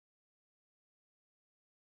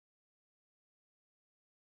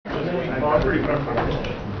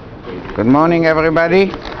Good morning, everybody.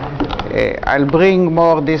 I'll bring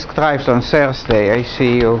more disk drives on Thursday. I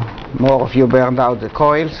see more of you burned out the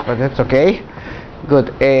coils, but that's okay.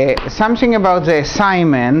 Good. Something about the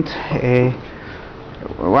assignment.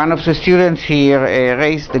 One of the students here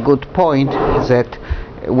raised a good point that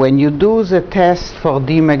when you do the test for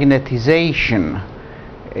demagnetization,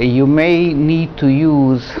 you may need to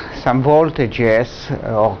use some voltages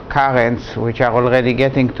or currents which are already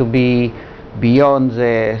getting to be beyond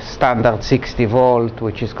the standard 60 volt,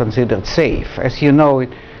 which is considered safe. As you know,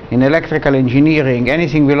 in electrical engineering,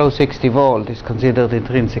 anything below 60 volt is considered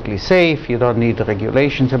intrinsically safe. You don't need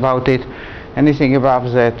regulations about it. Anything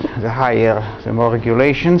above that, the higher, the more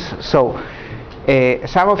regulations. So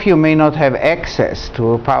some of you may not have access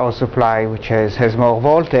to a power supply which has more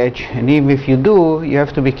voltage, and even if you do, you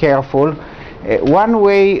have to be careful. One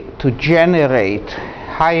way to generate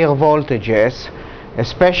higher voltages,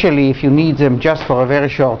 especially if you need them just for a very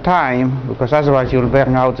short time, because otherwise you'll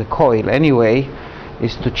burn out the coil anyway,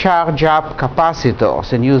 is to charge up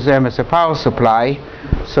capacitors and use them as a power supply.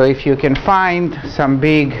 So if you can find some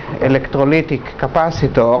big electrolytic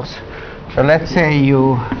capacitors, so let's say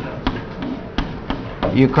you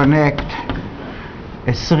connect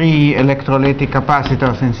 3 electrolytic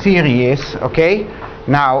capacitors in series, okay?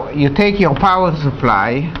 Now you take your power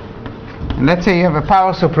supply, and let's say you have a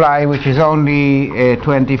power supply which is only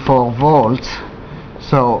 24 volts.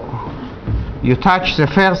 So you touch the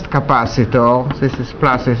first capacitor, this is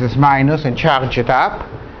plus, this is minus, and charge it up.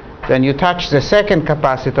 Then you touch the second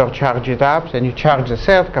capacitor, charge it up. Then you charge the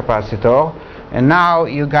third capacitor, and now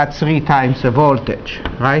you got 3 times the voltage,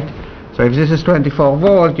 right? So if this is 24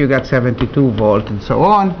 volt, you got 72 volt, and so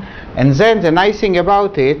on. And then the nice thing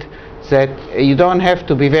about it is that you don't have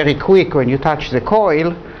to be very quick when you touch the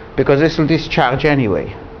coil, because this will discharge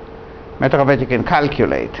anyway. Matter of fact, you can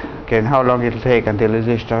calculate, okay, how long it will take until it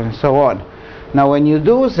discharges, and so on. Now when you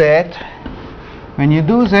do that,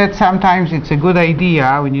 sometimes it's a good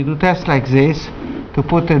idea, when you do tests like this, to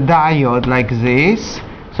put a diode like this.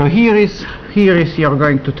 So here is you're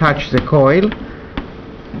going to touch the coil,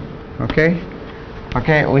 okay,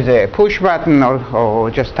 with a push button or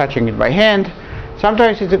just touching it by hand.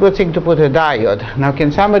 Sometimes it's a good thing to put a diode. Now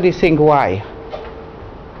can somebody think why?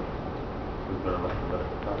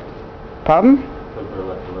 Pardon?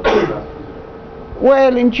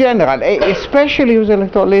 Well, in general, especially with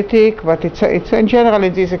electrolytic, but it's in general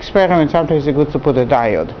in these experiments sometimes it's good to put a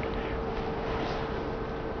diode.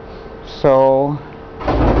 So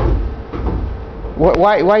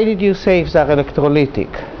why did you say if they're electrolytic?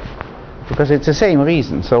 Because it's the same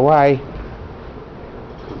reason. So why?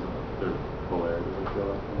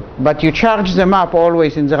 But you charge them up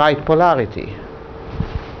always in the right polarity.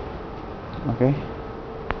 Okay.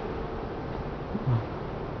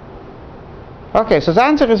 Okay, so the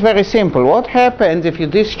answer is very simple. What happens if you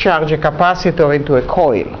discharge a capacitor into a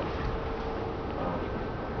coil?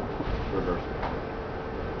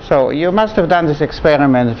 So you must have done this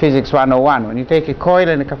experiment in Physics 101. When you take a coil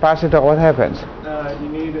and a capacitor, what happens? You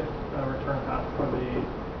need a return path for the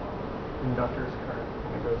inductor's current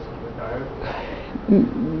when it goes into the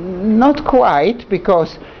diode? Not quite,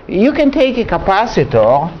 because you can take a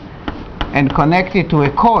capacitor and connect it to a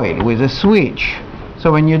coil with a switch.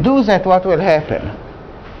 So when you do that, what will happen?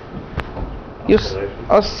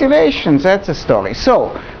 Oscillations, that's the story.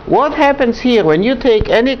 So what happens here when you take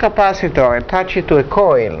any capacitor and touch it to a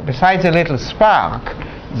coil, besides a little spark,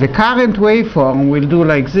 the current waveform will do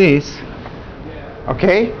like this,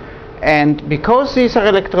 okay? And because these are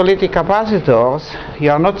electrolytic capacitors, you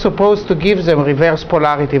are not supposed to give them reverse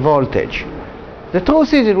polarity voltage. The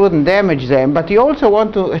truth is it wouldn't damage them, but you also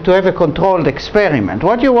want to have a controlled experiment.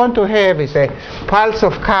 What you want to have is a pulse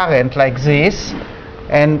of current like this,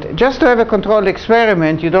 and just to have a controlled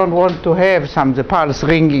experiment, you don't want to have the pulse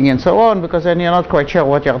ringing and so on, because then you're not quite sure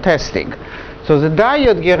what you're testing. So the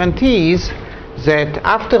diode guarantees that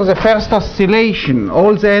after the first oscillation,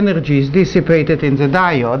 all the energy is dissipated in the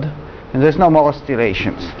diode, and there's no more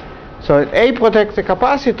oscillations. So A protects the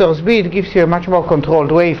capacitors, B it gives you a much more controlled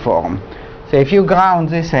waveform. So if you ground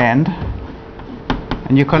this end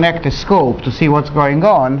and you connect a scope to see what's going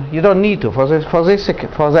on, you don't need to. For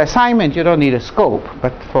the assignment, you don't need a scope,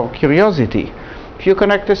 but for curiosity, if you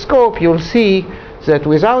connect a scope, you'll see that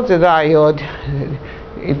without the diode,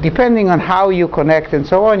 depending on how you connect and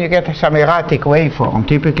so on, you get some erratic waveform,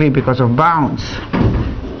 typically because of bounce.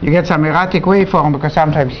 You get some erratic waveform because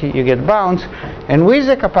sometimes you get bounce, and with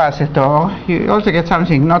the capacitor you also get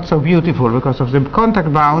something not so beautiful because of the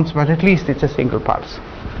contact bounce, but at least it's a single pulse.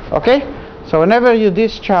 Okay? So whenever you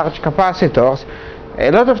discharge capacitors, A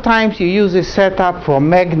lot of times you use this setup for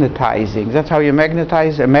magnetizing. That's how you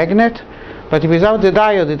magnetize a magnet. But without the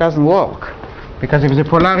diode it doesn't work. Because if the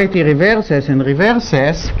polarity reverses and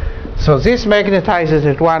reverses, so this magnetizes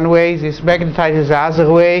it one way, this magnetizes the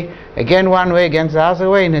other way, again one way, again the other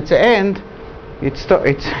way, and at the end it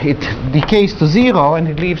decays to zero and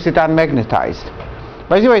it leaves it unmagnetized.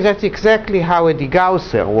 By the way, that's exactly how a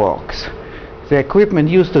degausser works. The equipment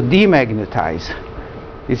used to demagnetize.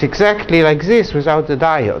 It's exactly like this without the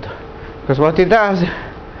diode. Because what it does,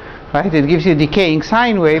 right, it gives you a decaying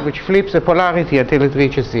sine wave which flips the polarity until it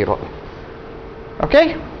reaches zero.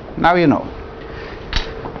 Okay? Now you know.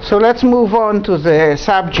 So let's move on to the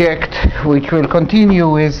subject which will continue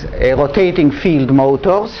with rotating field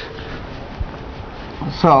motors.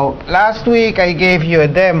 So last week I gave you a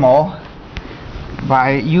demo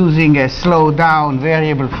by using a slowed down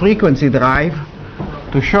variable frequency drive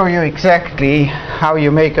to show you exactly how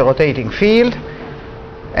you make a rotating field,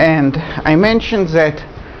 and I mentioned that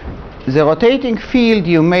the rotating field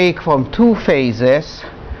you make from two phases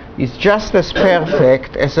is just as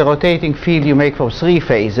perfect as the rotating field you make from three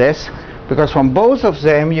phases, because from both of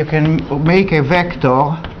them you can make a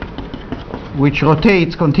vector which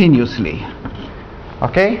rotates continuously.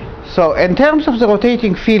 Okay? So in terms of the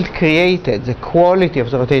rotating field created, the quality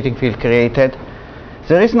of the rotating field created,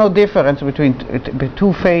 there is no difference between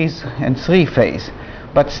two-phase and three-phase.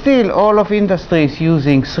 But still, all of industry is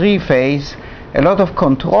using three-phase. A lot of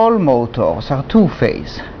control motors are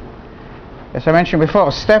two-phase. As I mentioned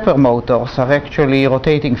before, stepper motors are actually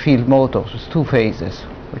rotating field motors with two phases,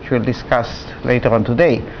 which we'll discuss later on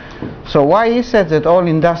today. So why is it that all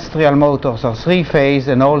industrial motors are three-phase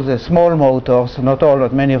and all the small motors, not all,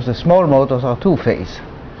 but many of the small motors are two-phase?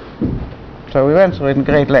 So we went through it in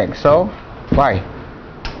great length. So why?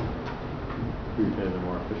 Three-phase are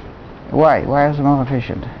more efficient. Why? Why is it more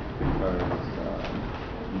efficient? Because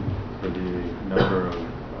for the number of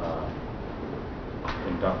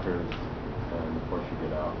inductors and the force you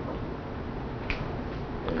get out.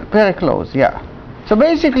 Very close, yeah. So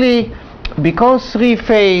basically, because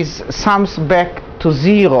three-phase sums back to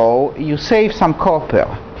zero, you save some copper.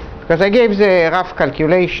 Because I gave the rough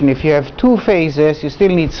calculation. If you have two phases, you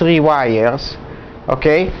still need three wires,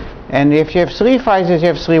 okay? And if you have three phases, you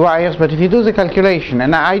have three wires. But if you do the calculation,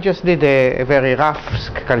 and I just did a very rough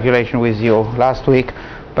calculation with you last week,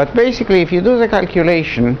 but basically, if you do the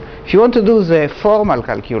calculation, if you want to do the formal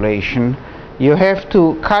calculation, you have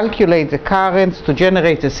to calculate the currents to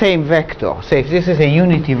generate the same vector. Say if this is a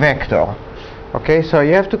unity vector, okay, so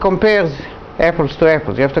you have to compare apples to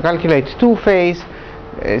apples. You have to calculate two-phase,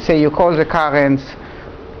 say you call the currents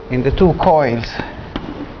in the two coils.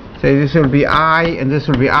 Say this will be I and this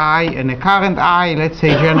will be I, and the current I, let's say,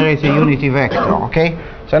 generates a unity vector, okay?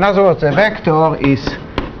 So in other words, the vector is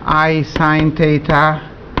I sine theta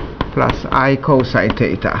plus I cosine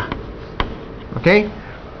theta, okay?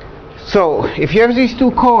 So if you have these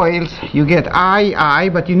two coils, you get I,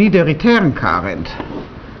 but you need a return current.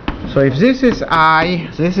 So if this is I,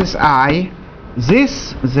 this is I,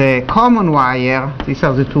 this, the common wire, these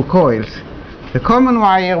are the two coils. The common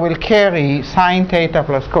wire will carry sine theta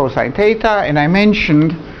plus cosine theta, and I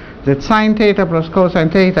mentioned that sine theta plus cosine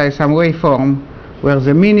theta is some waveform where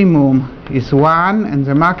the minimum is 1 and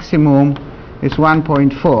the maximum is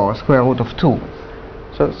 1.4, square root of 2.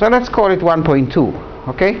 So let's call it 1.2,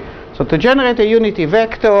 okay? So to generate a unity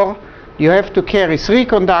vector, you have to carry three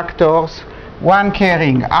conductors, one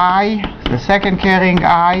carrying I, the second carrying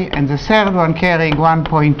I, and the third one carrying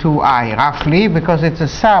 1.2 I, roughly, because it's a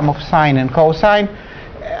sum of sine and cosine.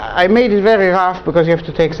 I made it very rough because you have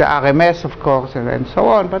to take the RMS, of course, and so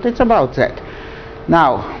on, but it's about that.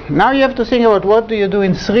 Now you have to think about what do you do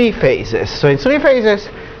in three phases. So in three phases,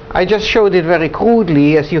 I just showed it very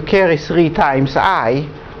crudely as you carry 3 times I,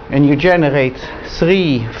 and you generate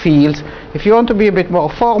 3 fields. If you want to be a bit more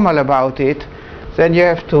formal about it, then you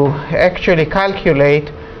have to actually calculate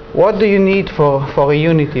what do you need for a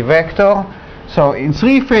unity vector. So in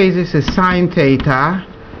 3 phases is sine theta.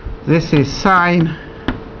 This is sine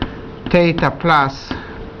theta plus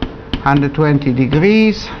 120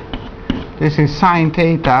 degrees. This is sine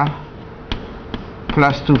theta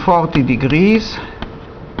plus 240 degrees.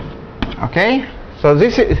 Okay? So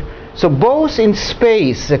this is, so both in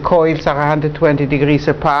space the coils are 120 degrees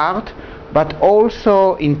apart, but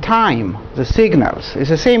also in time the signals is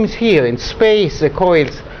the same as here. In space the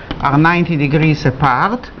coils are 90 degrees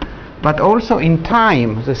apart, but also in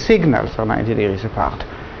time the signals are 90 degrees apart.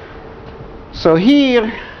 So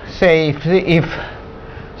here, say if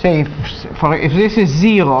this is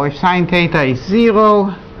 0, if sine theta is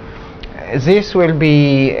 0, this will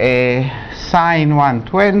be sine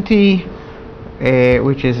 120,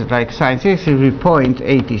 which is like sine 6, will be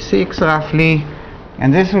 0.86 roughly,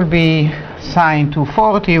 and this will be sine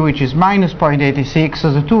 240, which is minus 0.86,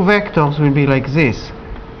 so the two vectors will be like this.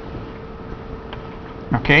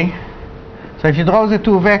 Okay? So if you draw the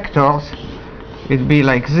two vectors, it will be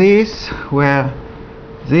like this, where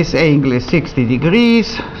this angle is 60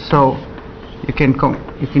 degrees, so you can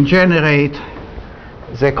generate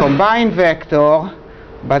the combined vector,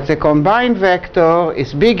 but the combined vector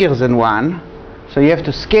is bigger than 1, so you have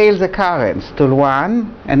to scale the currents to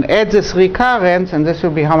 1 and add the 3 currents, and this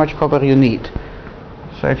will be how much copper you need.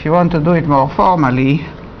 So if you want to do it more formally,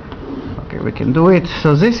 okay, we can do it.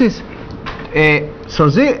 So this is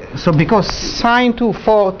so because sine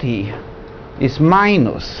 240 is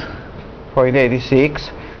minus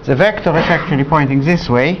 0.86, the vector is actually pointing this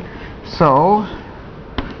way. So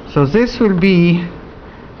this will be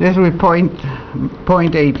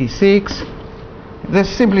 0.86. This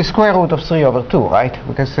is simply square root of 3 over 2, right?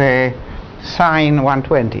 Because sine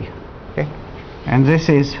 120. Okay, and this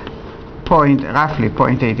is roughly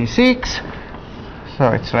 0.86. So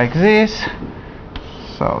it's like this.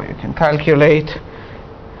 So you can calculate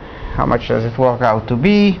how much does it work out to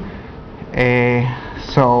be.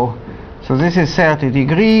 So this is 30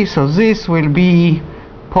 degrees. So this will be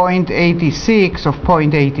 0.86 of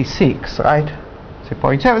 0.86, right? So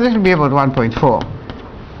 0.7. This will be about 1.4.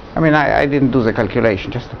 I mean, I didn't do the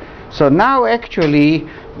calculation. So now actually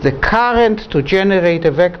the current to generate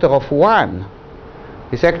a vector of 1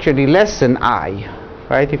 is actually less than I,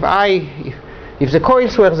 right? If the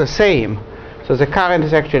coils were the same, so the current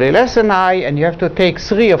is actually less than I, and you have to take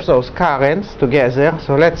 3 of those currents together.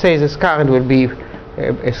 So let's say this current will be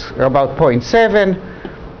is about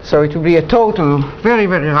 0.7. So it will be a total, very,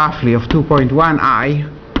 very roughly, of 2.1 I.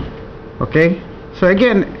 Okay? So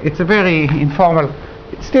again, it's a very informal,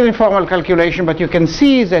 it's still informal calculation, but you can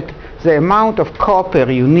see that the amount of copper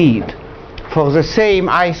you need for the same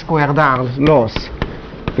I squared R loss.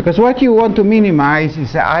 Because what you want to minimize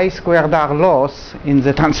is the I squared R loss in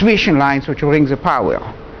the transmission lines which bring the power.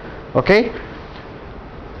 Okay?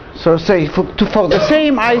 So say for the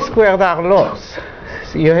same I squared R loss,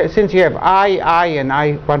 since you have I, and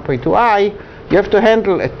I 1.2 I, you have to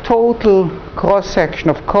handle a total cross-section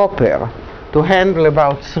of copper to handle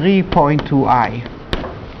about 3.2 I.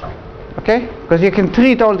 Okay? Because you can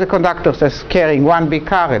treat all the conductors as carrying one big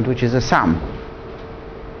current, which is a sum.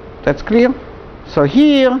 That's clear? So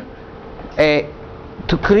here,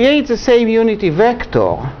 to create the same unity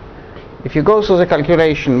vector, if you go through the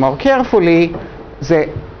calculation more carefully,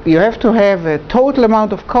 you have to have a total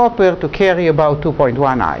amount of copper to carry about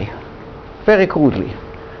 2.1 I, very crudely.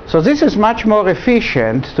 So this is much more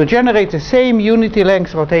efficient to generate the same unity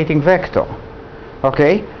length rotating vector.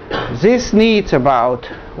 Okay? This needs about,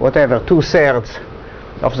 whatever, 2/3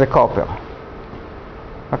 of the copper.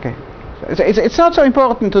 Okay? It's not so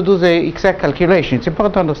important to do the exact calculation. It's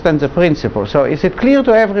important to understand the principle. So is it clear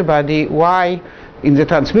to everybody why in the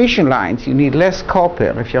transmission lines you need less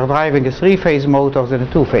copper if you're driving a 3-phase motor than a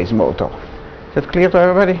 2-phase motor? Is that clear to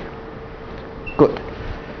everybody? Good.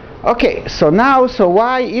 Okay, so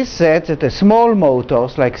why is that the small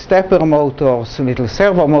motors, like stepper motors, little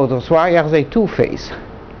servo motors, why are they 2-phase?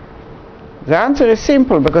 The answer is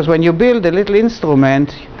simple, because when you build a little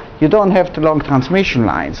instrument, you don't have the long transmission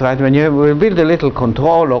lines, right? When you build a little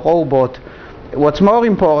control or robot, what's more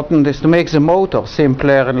important is to make the motor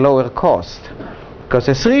simpler and lower cost. Because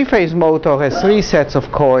a 3-phase motor has 3 sets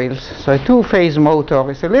of coils, so a 2-phase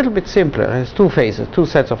motor is a little bit simpler. It has 2 phases, 2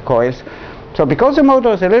 sets of coils. So because the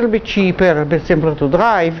motor is a little bit cheaper, a bit simpler to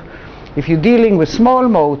drive, if you're dealing with small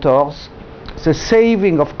motors, the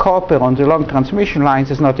saving of copper on the long transmission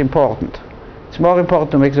lines is not important. It's more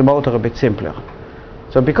important to make the motor a bit simpler.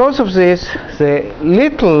 So because of this, the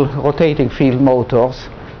little rotating field motors,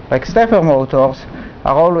 like stepper motors,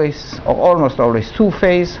 are always, or almost always,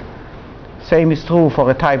 2-phase. Same is true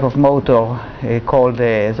for a type of motor called,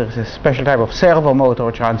 there's a special type of servo motor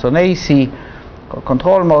which runs on AC, called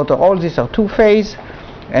control motor. All these are 2-phase,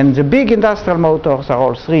 and the big industrial motors are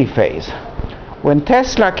all 3-phase. When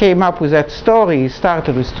Tesla came up with that story, he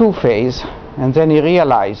started with 2-phase, and then he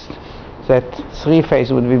realized that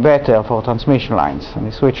 3-phase would be better for transmission lines, and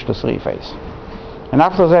he switched to 3-phase. And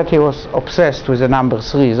after that he was obsessed with the number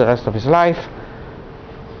 3 the rest of his life.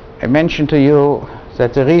 I mentioned to you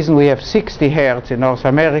that the reason we have 60 Hertz in North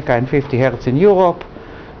America and 50 Hertz in Europe,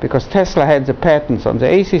 because Tesla had the patents on the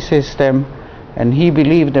AC system, and he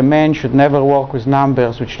believed a man should never work with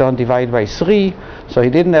numbers which don't divide by 3, so he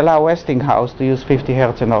didn't allow Westinghouse to use 50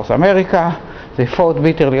 Hertz in North America. They fought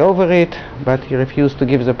bitterly over it, but he refused to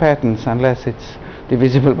give the patents unless it's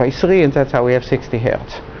divisible by 3, and that's how we have 60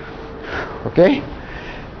 Hertz. Okay?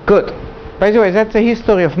 Good. By the way, that's the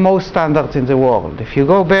history of most standards in the world. If you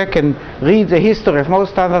go back and read the history of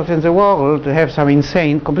most standards in the world, they have some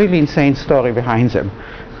insane, completely insane story behind them.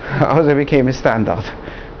 How they became a standard.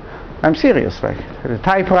 I'm serious, like the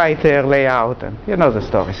typewriter layout, and you know the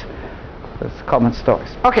stories. That's common stories.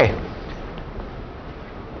 Okay.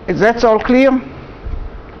 Is that all clear?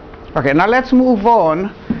 Okay, now let's move on.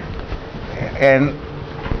 And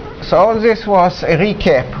so all this was a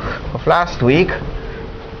recap of last week.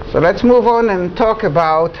 So let's move on and talk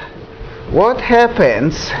about what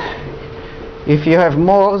happens if you have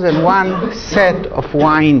more than one set of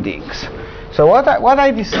windings. So what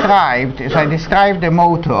I described is I described a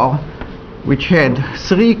motor which had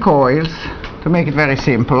 3 coils, to make it very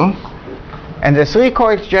simple. And the 3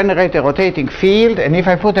 coils generate a rotating field, and if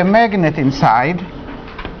I put a magnet inside,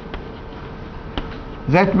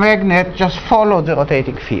 that magnet just follows the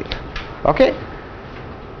rotating field. Okay?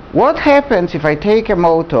 What happens if I take a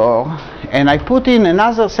motor and I put in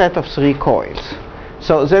another set of 3 coils?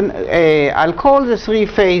 So then I'll call the 3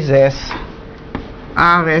 phases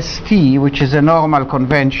RST, which is a normal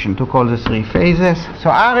convention to call the 3 phases. So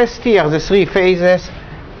RST are the 3 phases.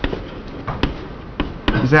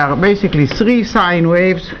 They are basically 3 sine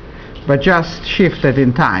waves, but just shifted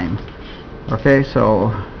in time. Okay, so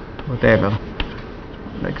whatever.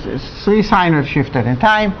 Like this, 3 sine waves shifted in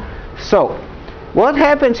time. So what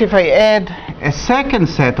happens if I add a second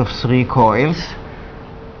set of 3 coils?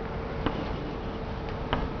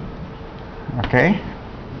 Okay,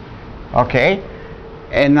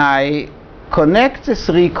 and I connect the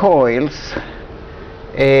 3 coils,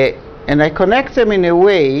 and I connect them in a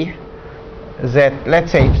way that,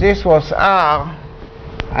 let's say, if this was R,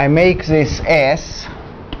 I make this S,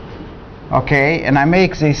 okay, and I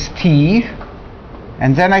make this T,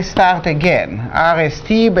 and then I start again,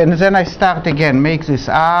 RST, and then I start again, make this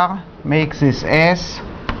R, make this S,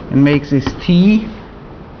 and make this T.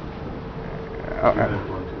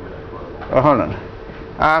 Hold on.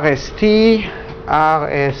 RST,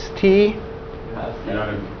 RST.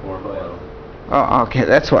 Oh, okay,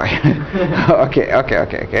 that's why.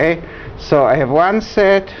 Okay. So I have one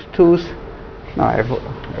set, no, I have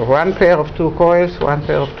one pair of 2 coils, one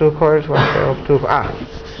pair of 2 coils, one pair of 2.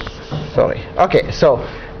 Sorry. Okay, so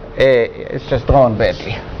it's just drawn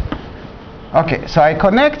badly. Okay, so I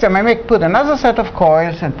connect them. I put another set of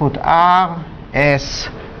coils and put R, S,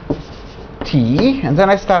 T, and then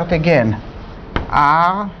I start again.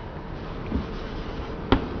 R,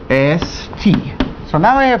 S, T. So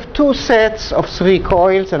now I have 2 sets of 3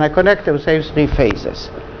 coils, and I connect them with the same 3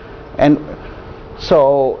 phases. And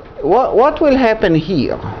so what will happen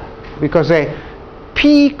here? Because the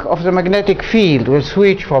peak of the magnetic field will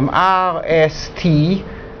switch from R, S, T,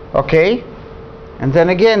 okay? And then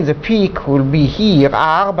again the peak will be here,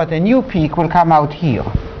 R, but a new peak will come out here.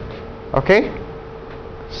 Okay?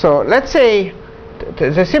 So let's say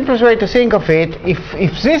the simplest way to think of it,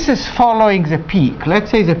 if this is following the peak, let's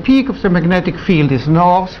say the peak of the magnetic field is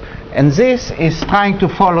north, and this is trying to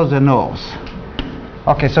follow the north.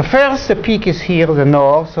 Okay, so first the peak is here, the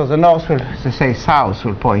north, so the north will, let's say south,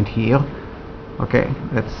 will point here. Okay,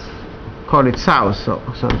 let's call it south.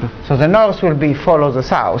 So the north will be follow the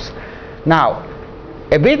south. Now,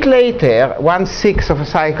 a bit later, 1/6 of a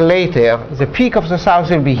cycle later, the peak of the south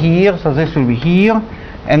will be here, so this will be here.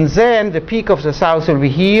 And then the peak of the south will be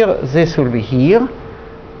here, this will be here.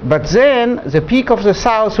 But then the peak of the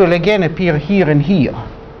south will again appear here and here.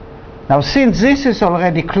 Now, since this is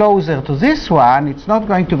already closer to this one, it's not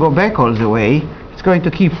going to go back all the way. It's going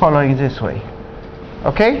to keep following this way.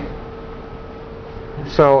 Okay?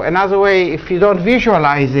 So another way, if you don't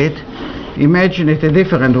visualize it, imagine it a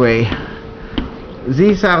different way.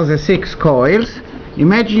 These are the 6 coils.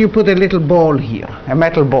 Imagine you put a little ball here, a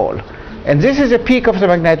metal ball. And this is the peak of the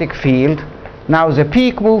magnetic field. Now the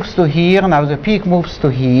peak moves to here, now the peak moves to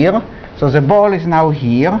here. So the ball is now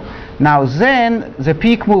here. Now then the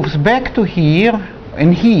peak moves back to here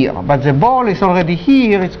and here. But the ball is already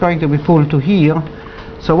here, it's going to be pulled to here.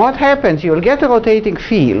 So what happens? You'll get a rotating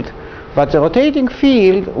field, but the rotating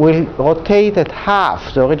field will rotate at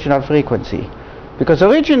half the original frequency. Because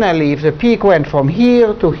originally, if the peak went from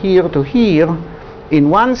here to here to here,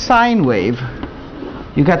 in one sine wave,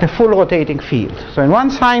 you got a full rotating field. So in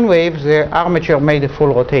one sine wave, the armature made a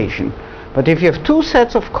full rotation. But if you have 2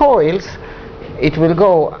 sets of coils, it will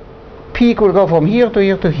go, peak will go from here to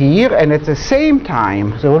here to here, and at the same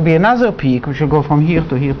time, there will be another peak which will go from here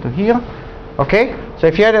to here to here. Okay? So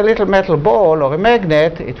if you had a little metal ball or a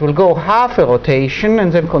magnet, it will go half a rotation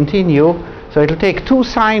and then continue. So it will take 2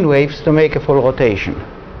 sine waves to make a full rotation.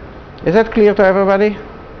 Is that clear to everybody?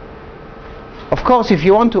 of course, if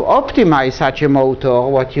you want to optimize such a motor,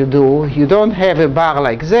 what you do, you don't have a bar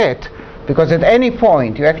like that, because at any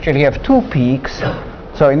point you actually have two peaks.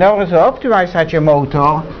 So in order to optimize such a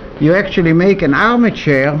motor, you actually make an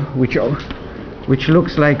armature which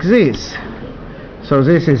looks like this. So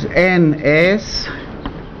this is NS,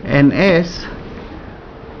 NS,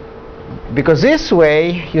 because this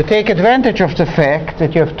way you take advantage of the fact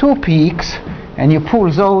that you have two peaks and you pull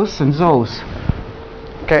those and those.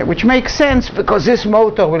 Okay, which makes sense because this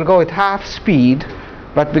motor will go at half speed,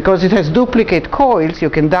 but because it has duplicate coils, you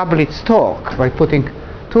can double its torque by putting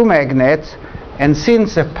two magnets, and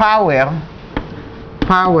since the power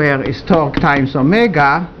is torque times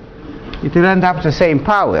omega, it will end up the same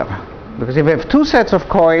power. Because if you have two sets of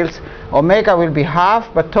coils, omega will be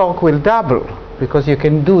half, but torque will double, because you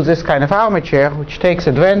can do this kind of armature which takes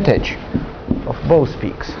advantage of both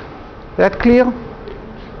peaks. Is that clear?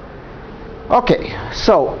 Okay,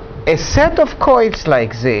 so a set of coils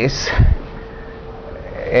like this,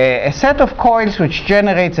 a set of coils which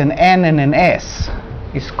generates an N and an S,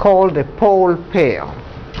 is called a pole pair.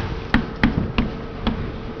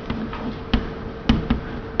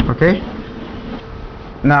 Okay?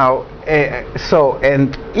 Now,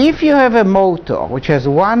 and if you have a motor which has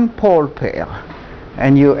one pole pair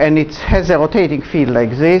and it has a rotating field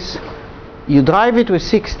like this, you drive it with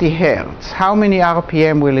 60 Hertz. How many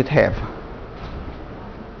RPM will it have?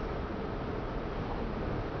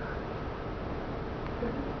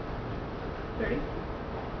 30.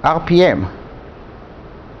 RPM.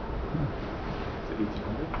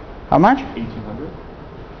 How much? 1800.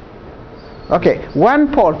 Okay,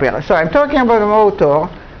 one pole pair. So I'm talking about a motor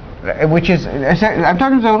which is, I'm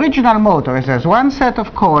talking about the original motor. It has one set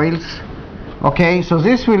of coils. Okay, so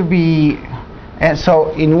this will be,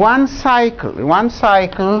 so in one cycle,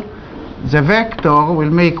 the vector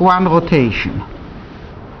will make one rotation.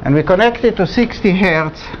 And we connect it to 60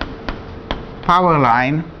 Hertz power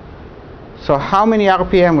line. So how many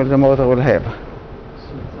RPM will the motor will have?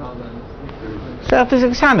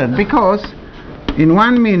 3600, because in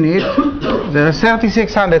 1 minute there are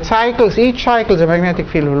 3600 cycles. Each cycle the magnetic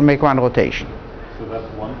field will make one rotation. So that's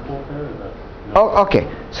one pole pair? Is that Oh, okay.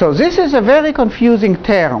 So this is a very confusing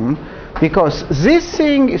term, because this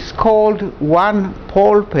thing is called one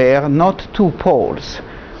pole pair, not two poles.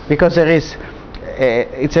 Because there is,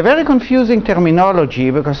 it's a very confusing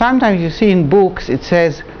terminology, because sometimes you see in books it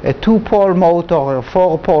says a two-pole motor or a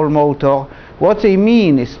four-pole motor. What they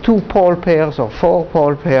mean is two pole pairs or four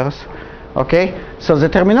pole pairs. Okay, so the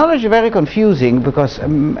terminology is very confusing, because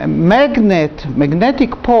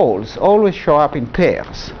magnetic poles always show up in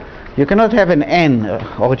pairs. You cannot have an N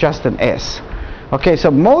or just an S. Okay, so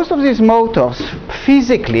most of these motors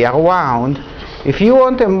physically are wound. If you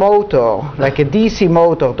want a motor, like a DC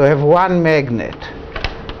motor, to have one magnet,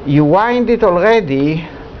 you wind it already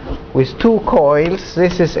with two coils.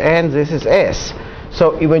 This is N, this is S.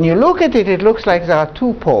 So when you look at it, it looks like there are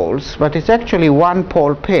two poles, but it's actually one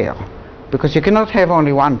pole pair, because you cannot have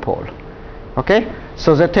only one pole. Okay?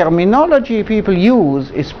 So the terminology people use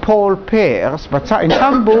is pole pairs, but in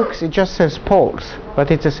some books it just says poles,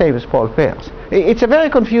 but it's the same as pole pairs. It's a very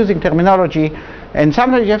confusing terminology, and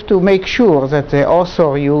sometimes you have to make sure that the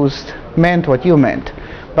author meant what you meant.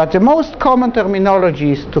 But the most common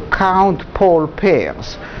terminology is to count pole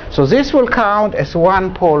pairs. So this will count as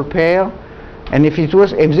one pole pair, and if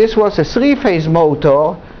this was a three-phase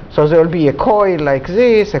motor, so there will be a coil like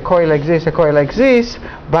this, a coil like this, a coil like this,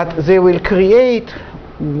 but they will create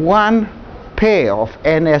one pair of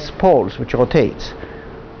NS poles which rotates.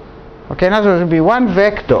 Okay, in other words, there will be one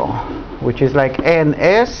vector which is like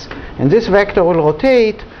NS, and this vector will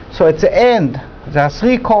rotate, so at the end there are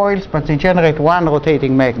three coils, but they generate one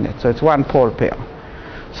rotating magnet, so it's one pole pair.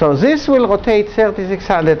 So this will rotate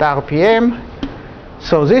 3600 RPM.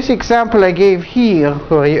 So this example I gave here,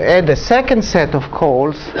 where you add a second set of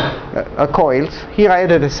coils, here I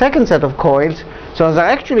added a second set of coils, so there are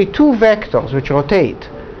actually two vectors which rotate,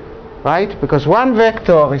 right? Because one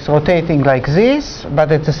vector is rotating like this,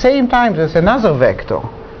 but at the same time there's another vector,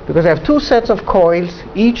 because I have two sets of coils.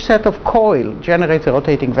 Each set of coil generates a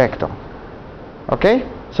rotating vector. Okay?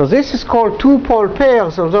 So this is called two pole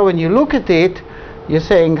pairs, although when you look at it, you're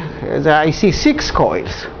saying, I see 6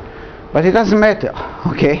 coils. But it doesn't matter,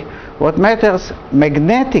 okay? What matters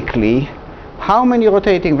magnetically, how many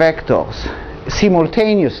rotating vectors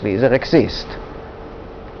simultaneously there exist.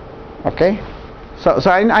 Okay? So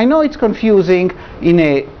I know it's confusing. In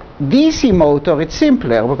a DC motor it's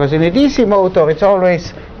simpler, because in a DC motor it's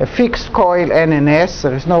always a fixed coil N and S,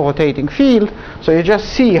 there is no rotating field, so you just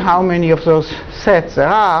see how many of those sets there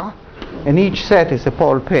are, and each set is a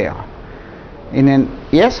pole pair.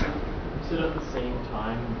 Yes? So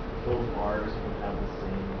those wires would have the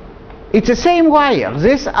same. It's the same wire.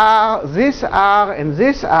 This R, and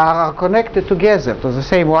this R are connected together to the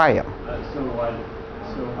same wire.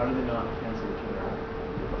 So how do they not cancel each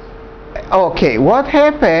other out? Okay, what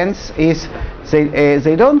happens is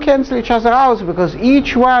they don't cancel each other out because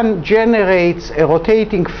each one generates a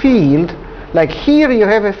rotating field. Like here you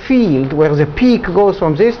have a field where the peak goes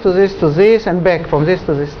from this to this to this and back from this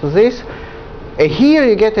to this to this. Here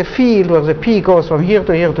you get a field where the peak goes from here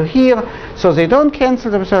to here to here. So they don't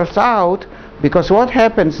cancel themselves out because what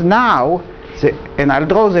happens now, and I'll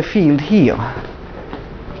draw the field here.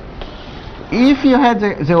 If you had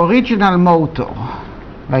the original motor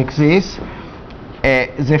like this,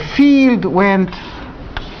 the field went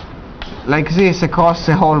like this across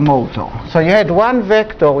the whole motor. So you had one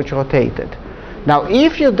vector which rotated. Now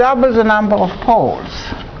if you double the number of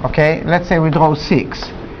poles, okay, let's say we draw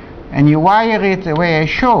 6, and you wire it the way I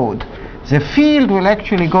showed, the field will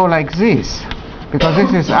actually go like this, because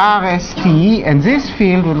this is RST, and this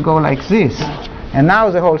field will go like this, and now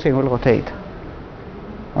the whole thing will rotate.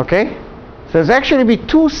 Okay? So there's actually be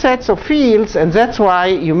two sets of fields, and that's why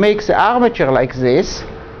you make the armature like this.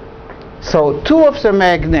 So two of the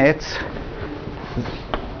magnets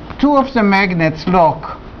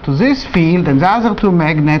lock to this field, and the other two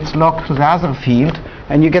magnets lock to the other field,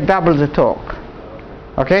 and you get double the torque.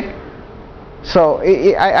 Okay? So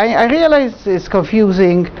I realize it's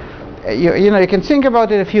confusing. You know, you can think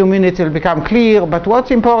about it a few minutes, it'll become clear, but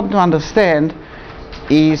what's important to understand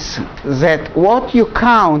is that what you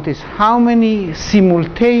count is how many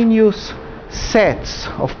simultaneous sets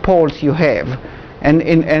of poles you have.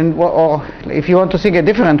 Or if you want to think a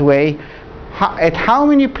different way, at how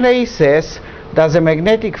many places does the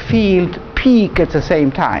magnetic field peak at the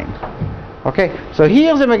same time? Okay, so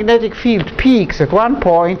here the magnetic field peaks at one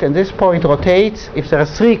point, and this point rotates if there are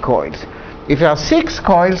 3 coils. If there are 6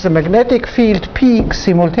 coils, the magnetic field peaks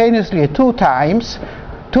simultaneously at 2 times,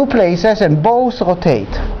 2 places, and both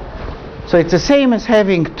rotate. So it's the same as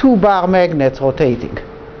having 2 bar magnets rotating.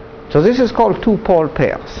 So this is called 2 pole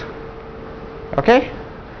pairs. Okay?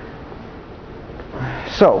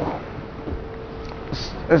 So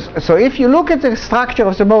if you look at the structure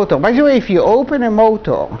of the motor, by the way, if you open a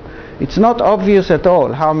motor, it's not obvious at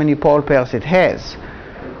all how many pole pairs it has,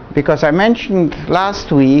 because I mentioned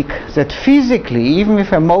last week that physically, even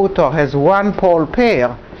if a motor has 1 pole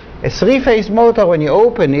pair, a 3-phase motor, when you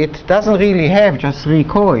open it, doesn't really have just 3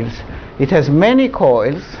 coils. It has many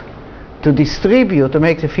coils to distribute, to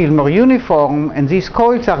make the field more uniform, and these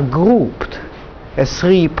coils are grouped as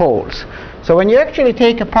 3 poles. So when you actually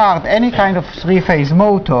take apart any kind of 3-phase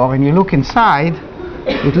motor and you look inside,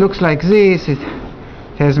 it looks like this. It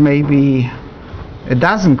has maybe a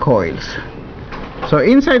dozen coils. So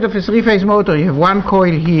inside of a 3-phase motor you have 1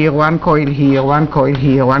 coil here, 1 coil here, 1 coil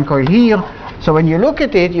here, 1 coil here. So when you look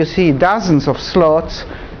at it, you see dozens of slots,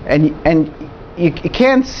 and you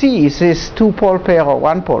can't see is this 2 pole pair or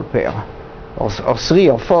 1 pole pair, or 3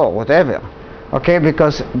 or 4, whatever. Okay,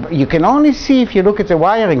 because you can only see if you look at the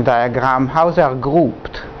wiring diagram how they are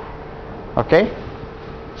grouped. Okay,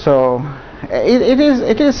 so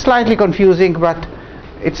it is slightly confusing, but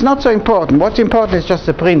it's not so important. What's important is just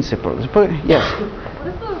the principle. Yes. What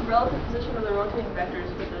is the relative position of the rotating vectors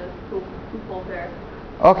for the two-pole pair?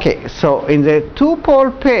 Okay, so in the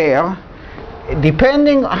 2-pole pair,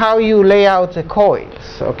 depending how you lay out the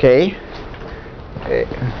coils, okay,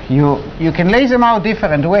 you can lay them out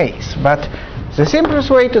different ways, but the simplest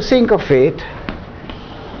way to think of it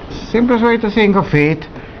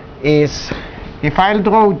is if I'll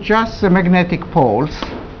draw just the magnetic poles.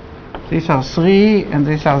 These are 3 and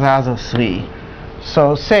these are the other 3.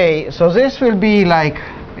 So this will be like,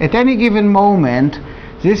 at any given moment,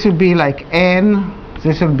 this will be like N,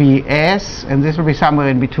 this will be S, and this will be somewhere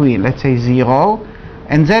in between, let's say 0,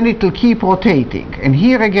 and then it will keep rotating. And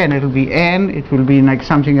here again it will be N, it will be like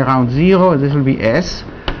something around 0, and this will be S.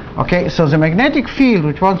 Okay, so the magnetic field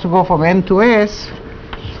which wants to go from N to S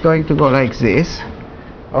is going to go like this.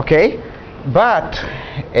 Okay, but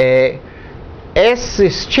as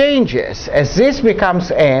this changes, as this becomes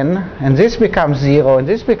N, and this becomes 0, and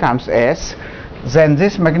this becomes S, then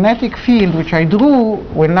this magnetic field which I drew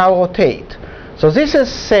will now rotate. So this is,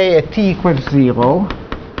 say, at t equals 0.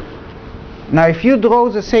 Now if you draw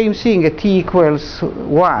the same thing at t equals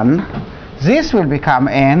 1, this will become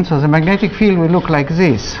N, so the magnetic field will look like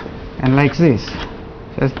this, and like this.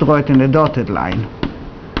 Let's draw it in a dotted line.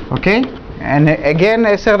 Okay? And again,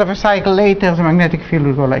 a third of a cycle later, the magnetic field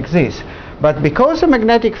will go like this. But because the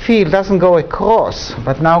magnetic field doesn't go across,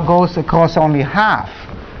 but now goes across only half,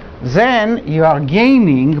 then you are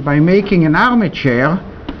gaining by making an armature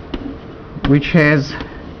which has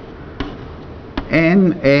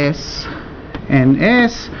NS,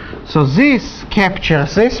 NS. So this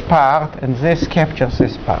captures this part and this captures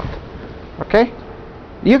this part. Okay?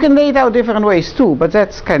 You can lay it out different ways too, but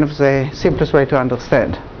that's kind of the simplest way to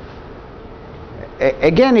understand.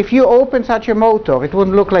 Again, if you open such a motor, it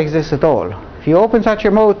wouldn't look like this at all. If you open such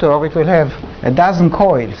a motor, it will have a dozen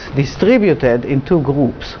coils distributed in two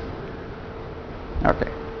groups.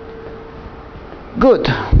 Okay. Good.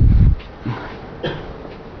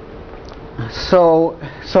 So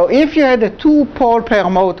if you had a two-pole pair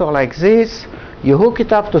motor like this, you hook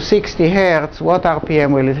it up to 60 Hertz, what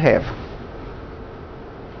RPM will it have?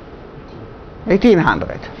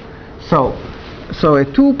 1800. So a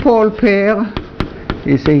two-pole pair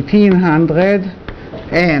is 1800,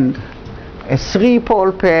 and a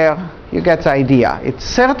three-pole pair, you get the idea.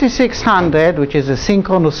 It's 3600, which is a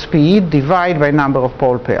synchronous speed, divided by number of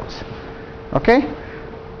pole pairs. Okay?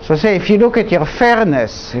 So say if you look at your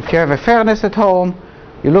furnace, if you have a furnace at home,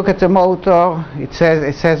 you look at the motor, it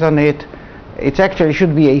says on it, it actually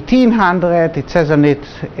should be 1800, it says on it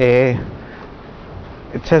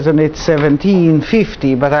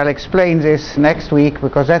 1750, but I'll explain this next week,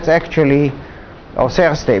 because that's actually, or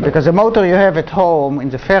Thursday, because the motor you have at home in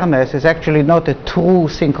the furnace is actually not a true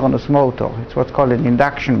synchronous motor. It's what's called an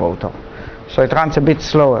induction motor. So it runs a bit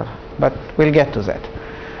slower, but we'll get to that.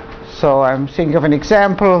 So I'm thinking of an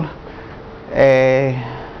example. In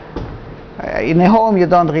a home you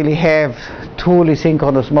don't really have truly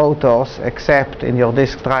synchronous motors except in your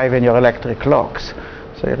disk drive and your electric clocks.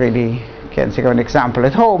 So you really can't think of an example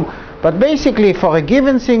at home. But basically for a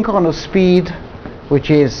given synchronous speed, which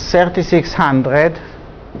is 3600,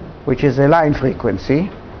 which is a line frequency,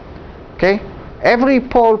 okay, every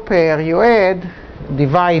pole pair you add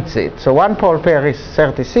divides it. So one pole pair is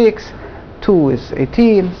 36, 2 is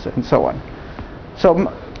 18, and so on. So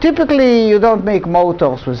typically you don't make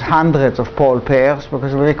motors with hundreds of pole pairs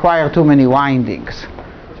because it will require too many windings.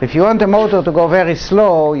 So if you want a motor to go very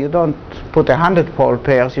slow, you don't put 100 pole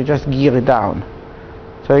pairs, you just gear it down.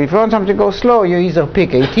 So if you want something to go slow, you either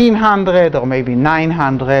pick 1800 or maybe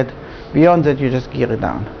 900. Beyond that, you just gear it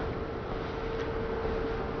down.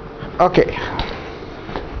 Okay.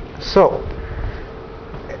 So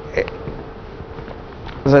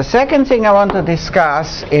the second thing I want to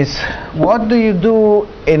discuss is what do you do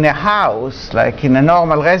in a house, like in a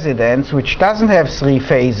normal residence, which doesn't have three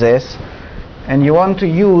phases, and you want to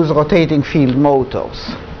use rotating field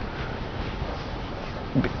motors.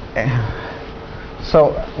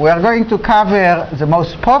 So we are going to cover the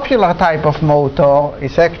most popular type of motor.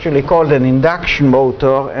 It's actually called an induction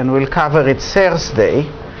motor, and we'll cover it Thursday.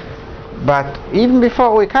 But even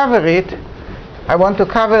before we cover it, I want to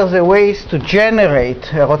cover the ways to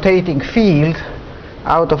generate a rotating field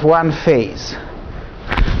out of one phase.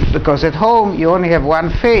 Because at home you only have one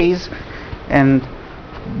phase, and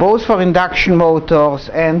both for induction motors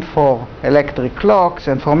and for electric clocks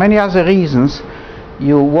and for many other reasons,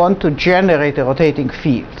 you want to generate a rotating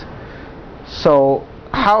field. So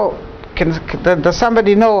does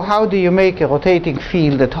somebody know how do you make a rotating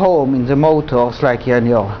field at home in the motors, like in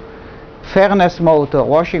your furnace motor,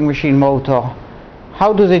 washing machine motor?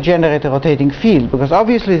 How do they generate a rotating field? Because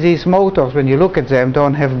obviously these motors, when you look at them,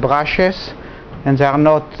 don't have brushes, and they are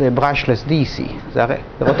not brushless DC. They are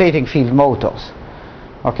rotating field motors.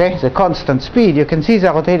 Okay, the constant speed. You can see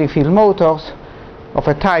the rotating field motors of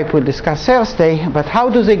a type we'll discuss Thursday, but how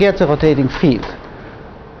do they get the rotating field?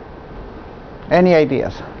 Any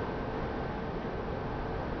ideas?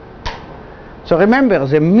 So remember,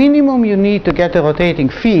 the minimum you need to get a rotating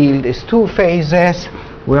field is two phases,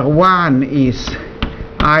 where one is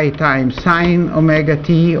I times sine omega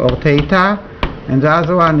t or theta, and the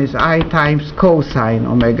other one is I times cosine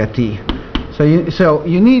omega t. So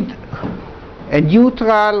you need a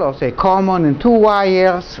neutral, or say common, in two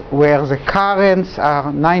wires where the currents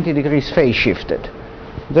are 90 degrees phase shifted.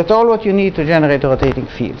 That's all what you need to generate a rotating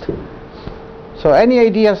field. So any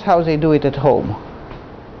ideas how they do it at home?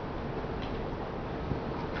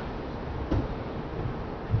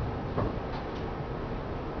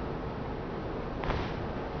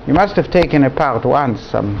 You must have taken apart once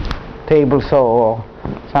some table saw or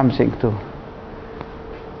something to.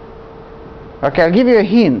 Okay, I'll give you a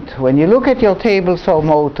hint. When you look at your table saw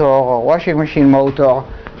motor or washing machine motor,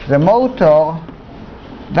 the motor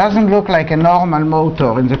doesn't look like a normal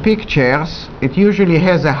motor in the pictures. It usually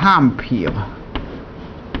has a hump here.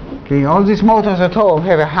 Okay, all these motors at home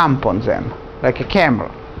have a hump on them, like a camera.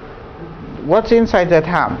 What's inside that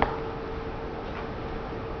hump?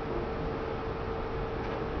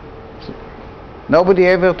 Nobody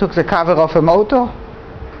ever took the cover off a motor?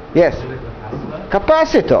 Yes?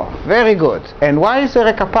 Capacitor, very good. And why is there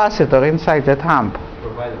a capacitor inside that hump?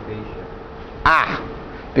 Provide a phase shift.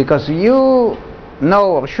 Ah, because you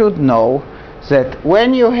know or should know that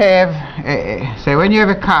when you have, say when you have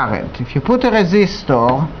a current, if you put a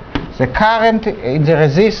resistor, the current in the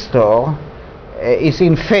resistor is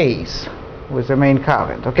in phase with the main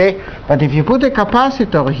current, okay? But if you put a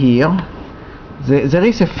capacitor here, there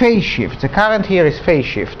is a phase shift. The current here is phase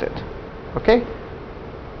shifted, okay?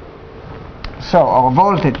 So, or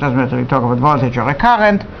voltage, doesn't matter if we talk about voltage or a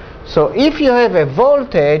current. So if you have a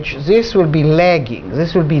voltage, this will be lagging,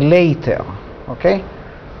 this will be later, okay?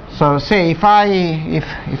 So say if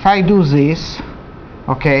I do this,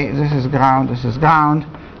 okay, this is ground,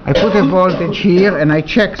 I put a voltage here and I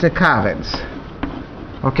check the currents.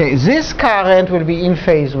 Okay, this current will be in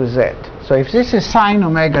phase with that. So if this is sine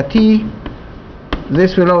omega t,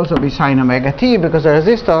 this will also be sine omega t because the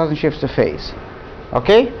resistor doesn't shift the phase.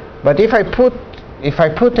 Okay? But if I put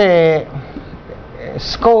a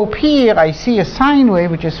scope here, I see a sine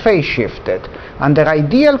wave which is phase shifted. Under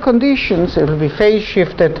ideal conditions, it will be phase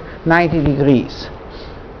shifted 90 degrees.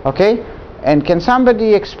 Okay? And can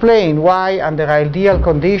somebody explain why under ideal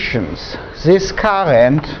conditions this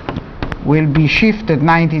current will be shifted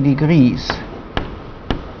 90 degrees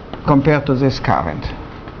compared to this current?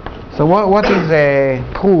 So what is the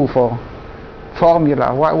proof or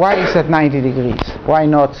formula? Why is that 90 degrees? Why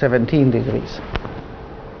not 17 degrees?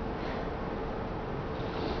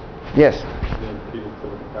 Yes?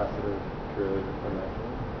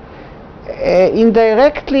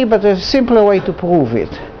 Indirectly, but there's a simpler way to prove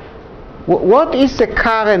it. What is the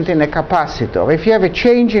current in a capacitor? If you have a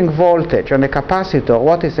changing voltage on a capacitor,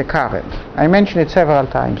 what is the current? I mentioned it several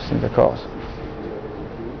times in the course.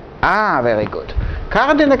 Ah, very good.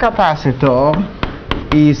 Current in a capacitor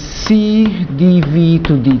is C dV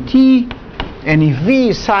to dt, and if V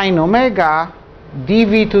is sine omega,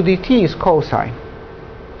 dV to dt is cosine.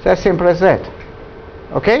 It's as simple as that.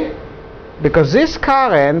 Okay? Because this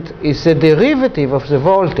current is the derivative of the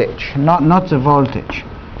voltage, not the voltage.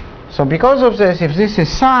 So because of this, if this is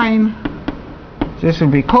sine, this will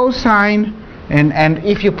be cosine, and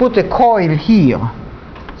if you put a coil here,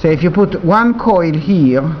 say if you put one coil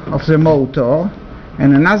here of the motor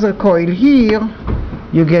and another coil here,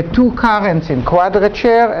 you get two currents in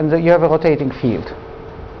quadrature and you have a rotating field.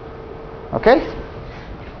 Okay?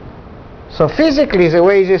 So physically, the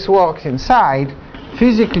way this works inside,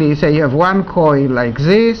 physically, say you have one coil like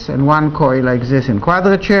this and one coil like this in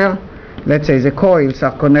quadrature. Let's say the coils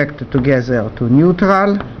are connected together to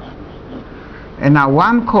neutral, and now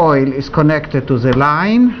one coil is connected to the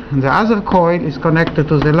line and the other coil is connected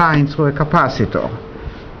to the line through a capacitor.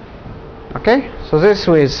 Okay? So this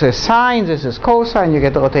is sine, this is cosine, you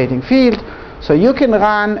get a rotating field. So you can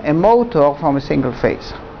run a motor from a single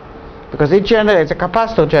phase because it generates, a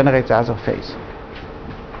capacitor generates the other phase.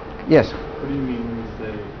 Yes? What do you mean when you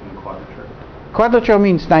say in quadrature? Quadrature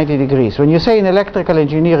means 90 degrees. When you say in electrical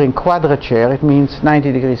engineering quadrature, it means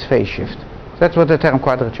 90 degrees phase shift. That's what the term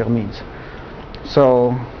quadrature means.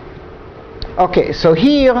 So, okay, so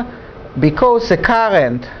here, because the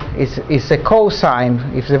current is a cosine,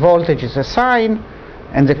 if the voltage is a sine,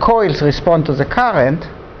 and the coils respond to the current,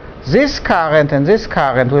 this current and this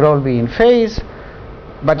current will all be in phase.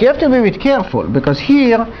 But you have to be a bit careful, because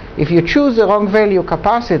here, if you choose the wrong value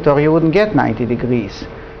capacitor, you wouldn't get 90 degrees.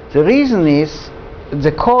 The reason is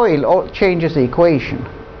the coil changes the equation,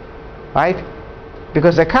 right?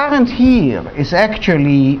 Because the current here is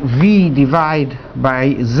actually V divided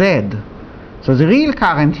by Z. So the real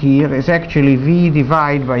current here is actually V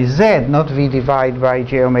divided by Z, not V divided by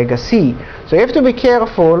J omega C. So you have to be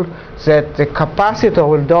careful that the capacitor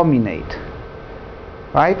will dominate,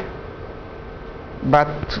 right?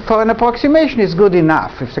 But for an approximation, it's good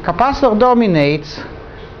enough. If the capacitor dominates,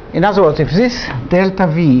 in other words, if this delta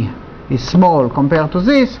V is small compared to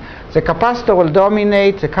this, the capacitor will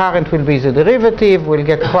dominate, the current will be the derivative, we'll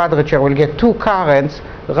get quadrature, we'll get two currents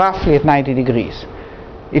roughly at 90 degrees.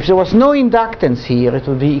 If there was no inductance here, it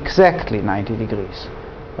would be exactly 90 degrees,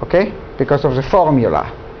 okay? Because of the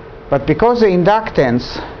formula. But because the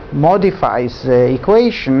inductance modifies the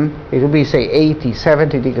equation, it will be, say, 80,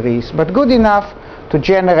 70 degrees, but good enough to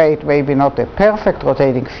generate maybe not a perfect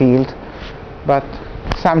rotating field, but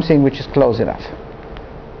something which is close enough.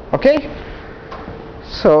 Okay?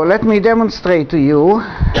 So let me demonstrate to you.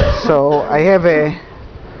 So I have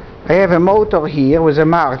a motor here with a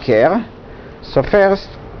marker. So first,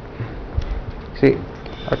 see,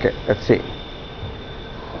 okay, let's see.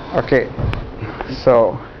 Okay,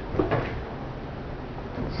 so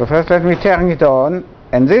first let me turn it on,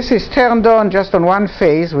 and this is turned on just on one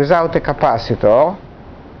phase without a capacitor.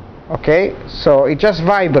 Okay, so it just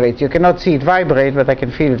vibrates. You cannot see it vibrate, but I can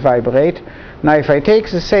feel it vibrate. Now if I take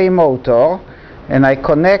the same motor and I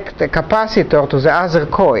connect the capacitor to the other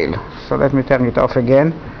coil, so let me turn it off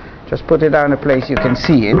again, just put it down a place you can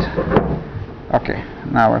see it. Okay,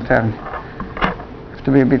 now I'll turn. Have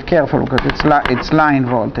to be a bit careful because it's line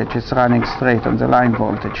voltage, it's running straight on the line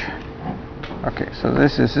voltage. Okay, so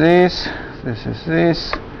this is this is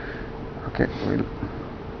this. Okay, we'll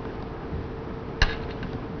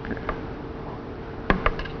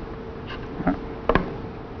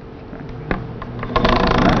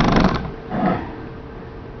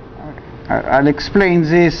I'll explain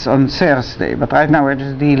this on Thursday, but right now we're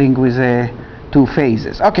just dealing with two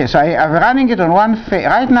phases. Okay, so I'm running it on one phase.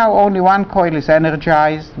 Right now only one coil is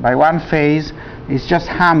energized by one phase. It's just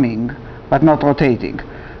humming, but not rotating.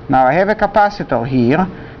 Now I have a capacitor here.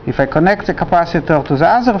 If I connect the capacitor to the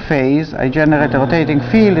other phase, I generate a rotating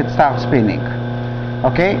field, it starts spinning.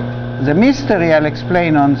 Okay? The mystery I'll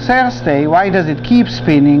explain on Thursday. Why does it keep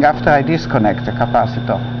spinning after I disconnect the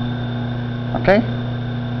capacitor? Okay?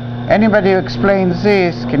 Anybody who explains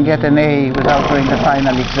this can get an A without doing the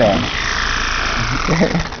final exam.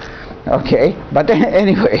 Okay, but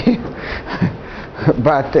anyway,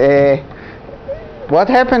 but what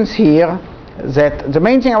happens here, that the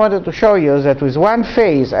main thing I wanted to show you is that with one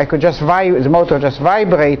phase I could just the motor just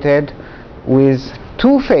vibrated. With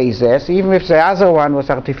two phases, even if the other one was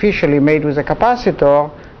artificially made with a capacitor,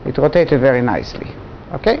 it rotated very nicely.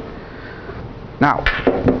 Okay? Now,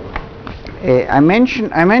 I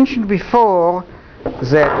mentioned before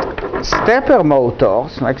that stepper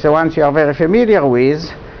motors, like the ones you are very familiar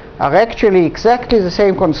with, are actually exactly the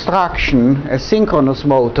same construction as synchronous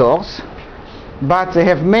motors, but they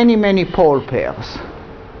have many pole pairs.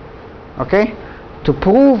 Okay? To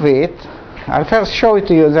prove it, I'll first show it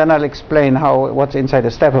to you, then I'll explain what's inside a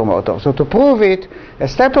stepper motor. So to prove it, a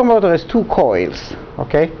stepper motor has two coils.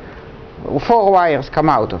 Okay? 4 wires come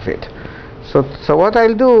out of it. So what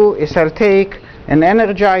I'll do is I'll take and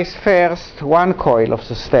energize first one coil of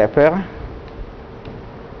the stepper.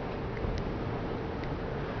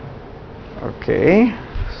 Okay,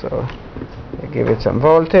 so I give it some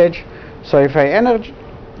voltage. So if I energize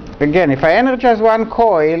one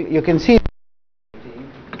coil, you can see. If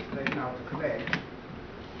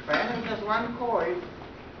I energize one coil,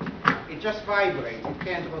 it just vibrates, it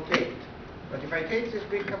can't rotate. But if I take this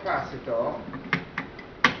big capacitor,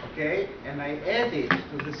 okay, and I add it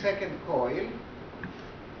to the second coil,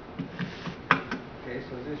 okay,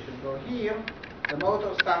 so this should go here, the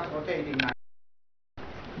motor starts rotating now.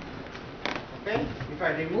 Okay, if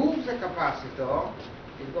I remove the capacitor,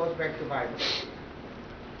 it goes back to vibrating.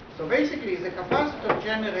 So basically the capacitor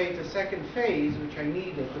generates a second phase which I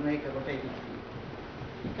needed to make a rotating field.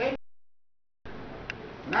 Okay?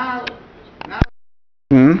 Now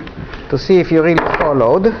to see if you really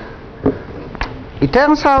followed. It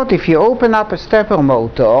turns out if you open up a stepper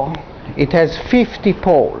motor, it has 50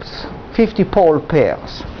 poles, 50 pole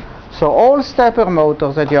pairs. So all stepper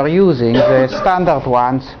motors that you are using, the standard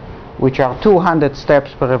ones, which are 200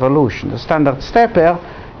 steps per revolution, the standard stepper,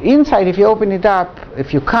 inside if you open it up,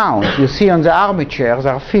 if you count, you see on the armature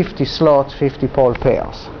there are 50 slots, 50 pole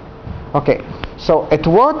pairs. Okay, so at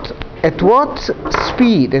what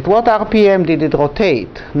speed, at what RPM did it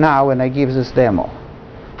rotate now when I give this demo?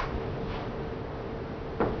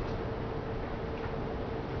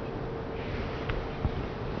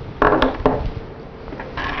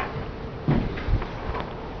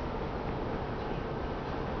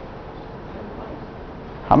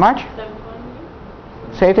 How much?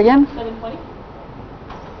 720. Say it again? 720.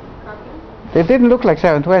 It didn't look like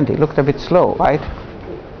 720. It looked a bit slow, right?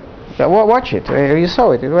 So, watch it. You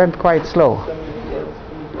saw it. It went quite slow.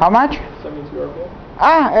 How much? 72 RPM.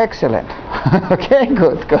 Ah, excellent. Okay,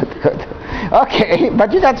 good. Okay,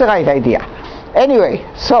 but you got the right idea. Anyway,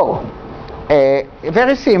 so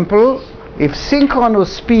very simple. If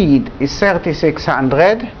synchronous speed is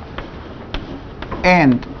 3600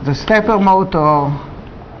 and the stepper motor,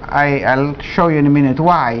 I'll show you in a minute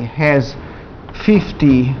why, has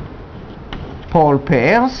 50 pole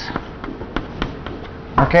pairs,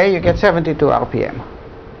 okay, you get 72 RPM.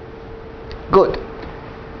 Good.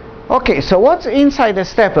 Okay, so what's inside a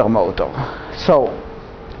stepper motor? So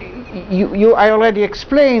I already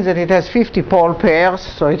explained that it has 50 pole pairs,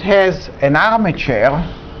 so it has an armature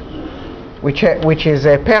which is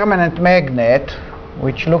a permanent magnet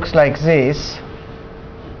which looks like this,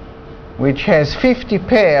 which has 50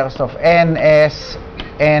 pairs of NS.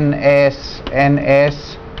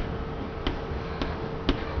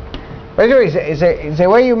 By the way, the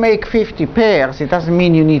way you make 50 pairs, it doesn't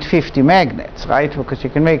mean you need 50 magnets, right? Because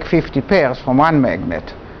you can make 50 pairs from one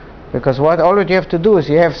magnet. because all what you have to do is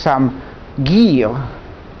you have some gear.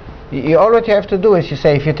 All what you have to do is you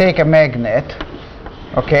say, if you take a magnet,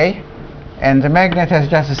 okay, and the magnet has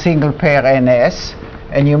just a single pair NS,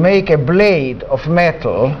 and you make a blade of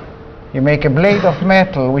metal,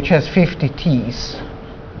 which has 50 T's,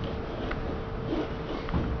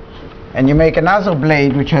 and you make another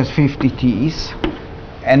blade which has 50 T's,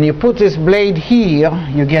 and you put this blade here,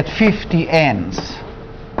 you get 50 N's,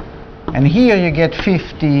 and here you get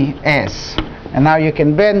 50 S, and now you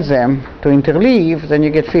can bend them to interleave, then you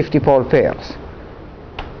get 50 pole pairs.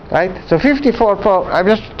 Right? So 54 pole, I'm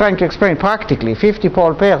just trying to explain practically, 50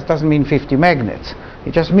 pole pairs doesn't mean 50 magnets.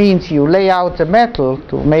 It just means you lay out the metal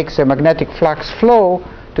to make the magnetic flux flow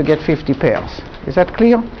to get 50 pairs. Is that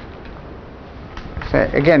clear? So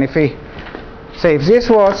again, if we say if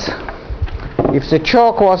the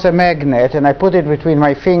chalk was a magnet and I put it between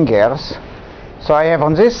my fingers, so I have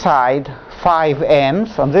on this side 5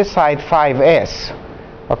 N's, on this side 5 S.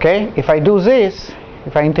 Okay? If I do this,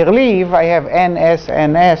 if I interleave, I have NS,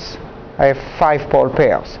 NS, I have 5 pole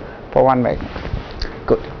pairs for one magnet.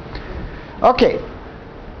 Good. Okay.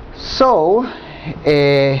 So,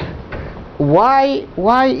 why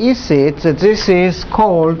is it that this is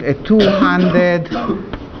called a 200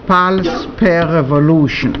 pulse per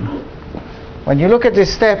revolution? When you look at the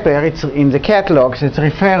stepper, it's in the catalogs, it's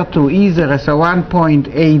referred to either as a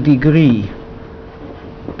 1.8 degree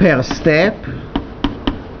per step.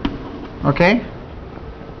 Okay?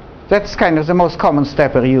 That's kind of the most common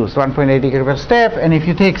stepper used, 1.8 degree per step. And if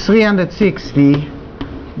you take 360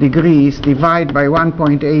 degrees divide by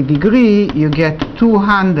 1.8 degree, you get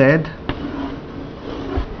 200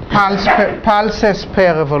 pulses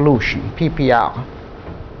per revolution, PPR.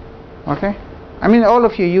 Okay? I mean, all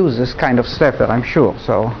of you use this kind of stepper, I'm sure.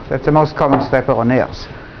 So that's the most common stepper on Earth.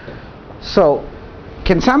 So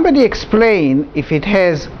can somebody explain, if it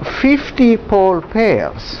has 50 pole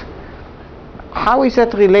pairs, how is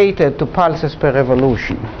that related to pulses per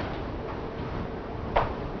revolution?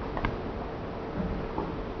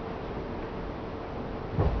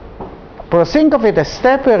 But think of it, a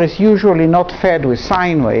stepper is usually not fed with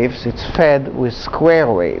sine waves, it's fed with square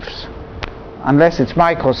waves. Unless it's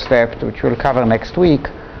microstepped, which we'll cover next week,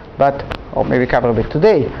 or maybe cover a bit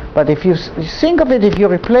today. But if you think of it, if you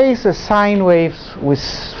replace the sine waves with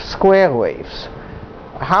square waves,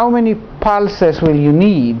 how many pulses will you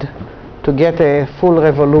need to get a full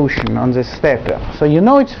revolution on this stepper? So you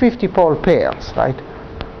know it's 50 pole pairs, right?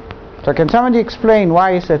 So can somebody explain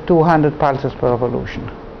why is it 200 pulses per revolution?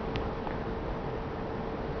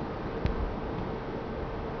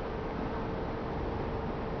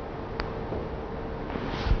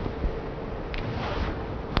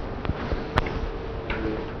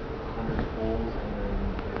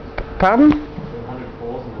 Pardon? 100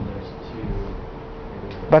 poles and then there's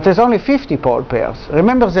 2. But there's only 50 pole pairs.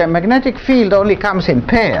 Remember, the magnetic field only comes in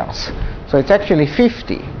pairs, so it's actually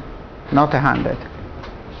 50, not 100.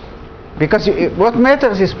 Because what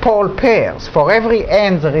matters is pole pairs. For every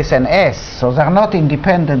N there is an S, so they're not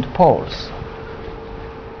independent poles.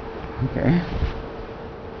 Okay.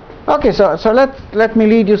 Okay, so let me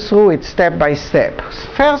lead you through it step by step.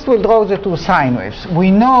 First we'll draw the two sine waves. We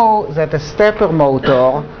know that a stepper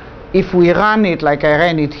motor, if we run it like I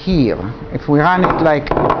ran it here, if we run it like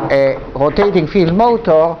a rotating field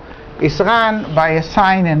motor, is run by a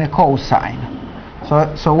sine and a cosine.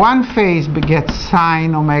 So one phase begets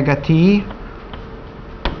sine omega t,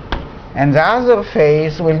 and the other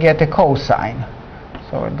phase will get a cosine.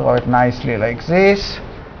 So we'll draw it nicely like this.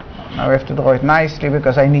 Now we have to draw it nicely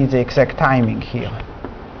because I need the exact timing here.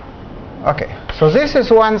 Okay, so this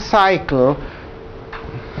is one cycle.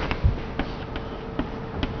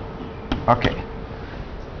 Okay.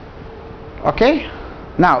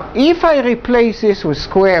 Now, if I replace this with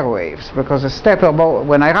square waves, because the stepper,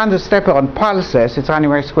 when I run the stepper on pulses, it's running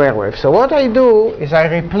by square waves. So what I do is I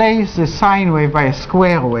replace the sine wave by a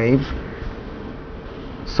square wave.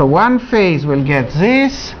 So one phase will get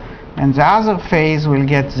this, and the other phase will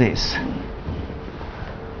get this.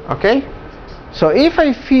 Okay? So if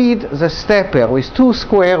I feed the stepper with two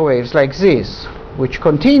square waves like this, which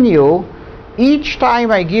continue, each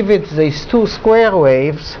time I give it these two square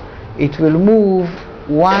waves, it will move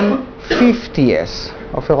 1/50th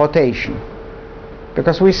of a rotation.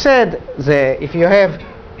 Because we said that if you have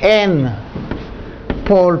n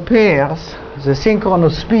pole pairs, the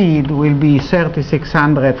synchronous speed will be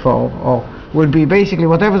 3600 or will be basically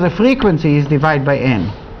whatever the frequency is divided by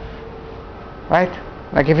n. Right?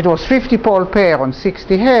 Like if it was 50 pole pair on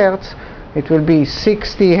 60 hertz, it will be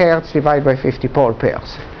 60 hertz divided by 50 pole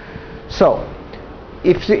pairs. So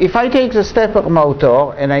if I take the stepper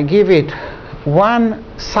motor and I give it one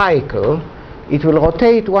cycle, it will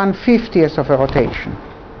rotate 1/50th of a rotation.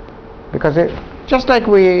 Because just like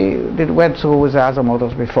we went through with the other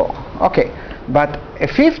motors before. Okay, but a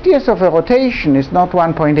 50th of a rotation is not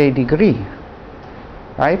 1.8 degree,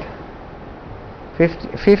 right?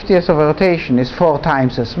 50th of a rotation is 4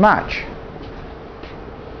 times as much.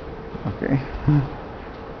 Okay.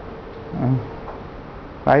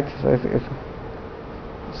 Right?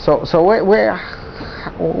 So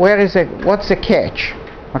where is it? What's the catch?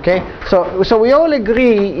 Okay. So we all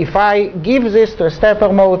agree if I give this to a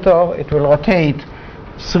stepper motor, it will rotate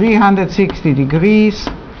 360 degrees,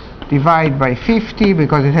 divide by 50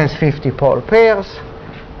 because it has 50 pole pairs.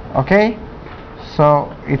 Okay.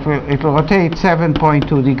 So it will rotate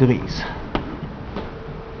 7.2 degrees.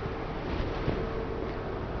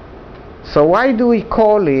 So why do we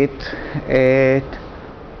call it?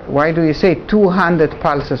 Why do you say 200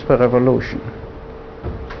 pulses per revolution?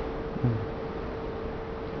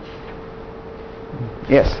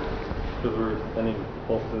 Yes. Because we're sending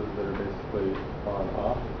pulses that are basically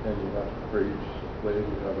on-off, and you have for each wave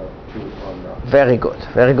you have a 2 on-off. Very good,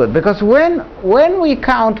 very good. Because when we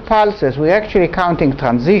count pulses, we're actually counting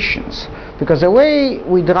transitions. Because the way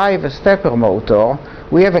we drive a stepper motor,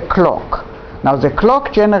 we have a clock. Now the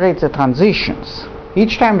clock generates the transitions.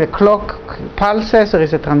 Each time the clock pulses, there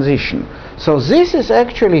is a transition. So this is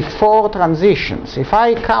actually 4 transitions. If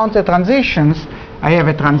I count the transitions, I have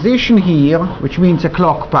a transition here, which means a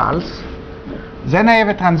clock pulse. Then I have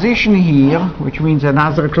a transition here, which means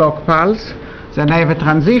another clock pulse. Then I have a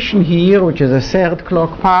transition here, which is a 3rd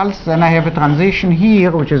clock pulse. Then I have a transition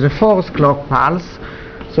here, which is a 4th clock pulse.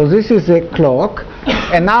 So this is the clock,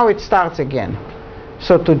 and now it starts again.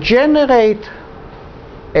 So to generate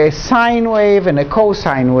a sine wave and a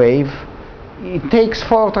cosine wave, it takes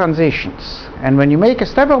 4 transitions. And when you make a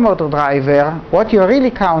stepper motor driver, what you're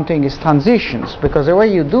really counting is transitions, because the way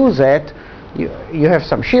you do that, you have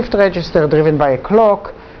some shift register driven by a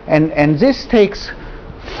clock, and this takes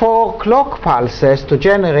 4 clock pulses to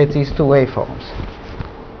generate these 2 waveforms.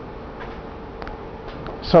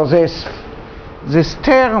 So this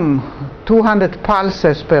term 200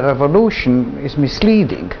 pulses per revolution is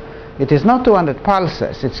misleading. It is not 200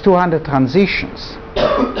 pulses, it's 200 transitions.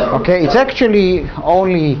 Okay, it's actually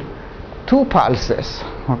only 2 pulses,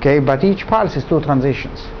 okay, but each pulse is 2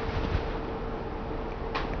 transitions.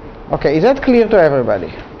 Okay, is that clear to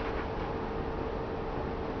everybody?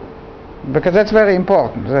 Because that's very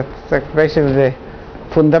important. That's basically the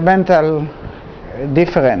fundamental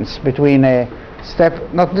difference between a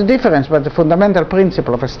step, not the difference, but the fundamental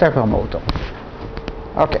principle of a stepper motor.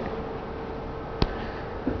 Okay.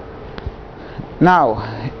 Now,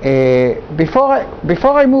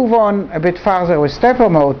 before I move on a bit further with stepper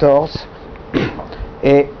motors,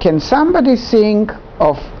 can somebody think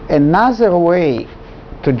of another way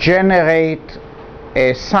to generate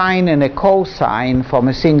a sine and a cosine from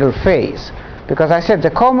a single phase? Because I said the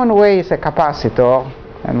common way is a capacitor,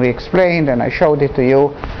 and we explained and I showed it to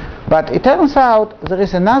you, but it turns out there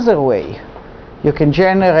is another way. You can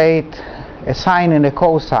generate a sine and a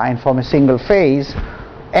cosine from a single phase,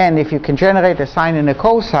 and if you can generate a sine and a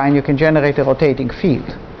cosine, you can generate a rotating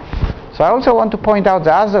field. So I also want to point out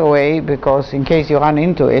the other way, because in case you run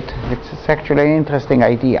into it, it's actually an interesting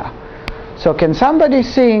idea. So can somebody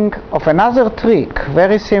think of another trick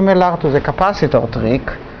very similar to the capacitor trick,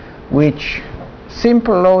 which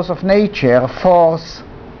simple laws of nature force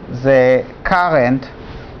the current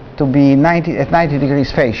to be at 90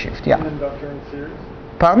 degrees phase shift? Yeah. An inductor in series?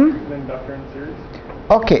 Pardon? An inductor in series?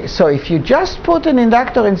 Okay, so if you just put an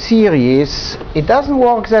inductor in series, it doesn't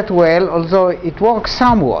work that well, although it works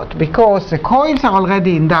somewhat, because the coils are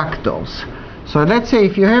already inductors. So let's say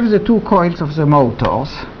if you have the 2 coils of the motors,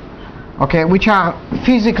 okay, which are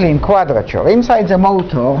physically in quadrature. Inside the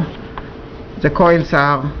motor, the coils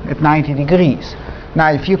are at 90 degrees.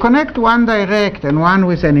 Now, if you connect one direct and one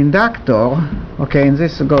with an inductor, okay, and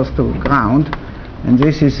this goes to ground, and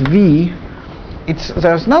this is V,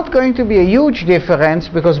 there's not going to be a huge difference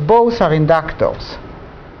because both are inductors.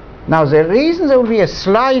 Now, the reason there will be a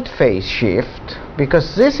slight phase shift,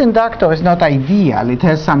 because this inductor is not ideal, it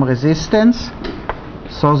has some resistance.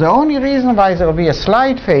 So the only reason why there will be a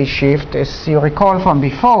slight phase shift is, you recall from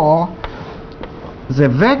before, the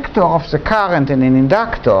vector of the current in an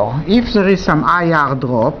inductor, if there is some IR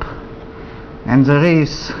drop, and there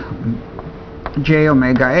is j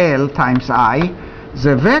omega L times I,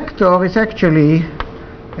 the vector is actually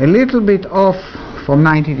a little bit off from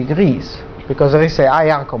 90 degrees, because there is a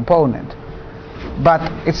IR component. But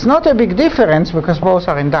it's not a big difference because both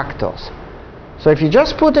are inductors. So if you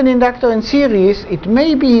just put an inductor in series, it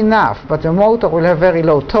may be enough, but the motor will have very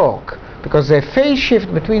low torque. because the phase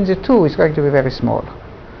shift between the two is going to be very small.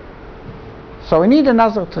 So we need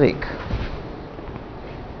another trick.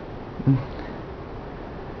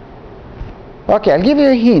 Okay, I'll give you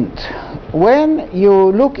a hint. When you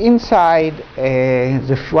look inside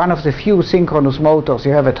one of the few synchronous motors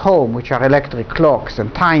you have at home, which are electric clocks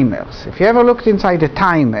and timers, if you ever looked inside a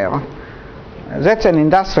timer, that's an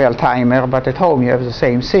industrial timer, but at home you have the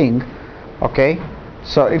same thing. Okay,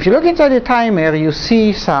 so if you look inside the timer, you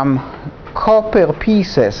see some copper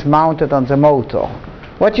pieces mounted on the motor.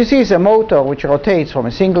 What you see is a motor which rotates from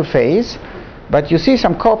a single phase, but you see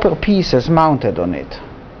some copper pieces mounted on it.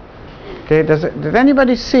 Okay, did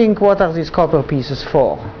anybody think what are these copper pieces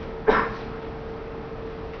for?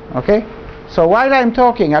 Okay, so while I'm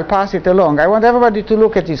talking, I'll pass it along. I want everybody to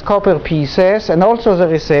look at these copper pieces, and also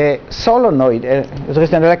there is a solenoid, there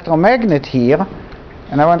is an electromagnet here,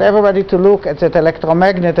 and I want everybody to look at that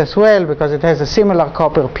electromagnet as well, because it has a similar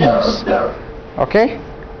copper piece. Okay?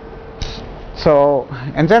 So,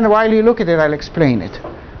 and then while you look at it, I'll explain it.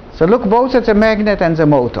 So look both at the magnet and the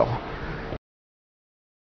motor.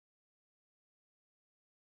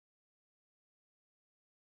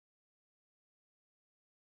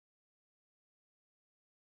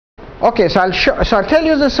 Okay, so I'll tell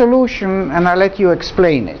you the solution and I'll let you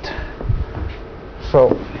explain it.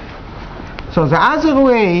 So the other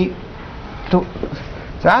way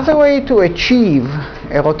to achieve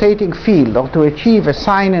a rotating field, or to achieve a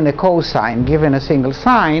sine and a cosine given a single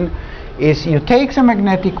sign, is you take the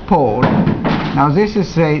magnetic pole. Now this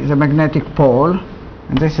is the magnetic pole,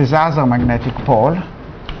 and this is other magnetic pole.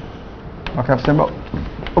 Okay, of the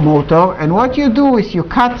motor, and what you do is you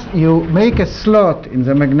make a slot in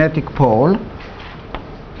the magnetic pole.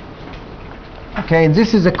 Okay, and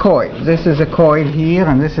this is a coil. This is a coil here,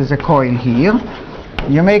 and this is a coil here.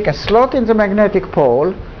 You make a slot in the magnetic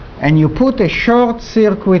pole, and you put a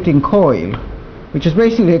short-circuiting coil, which is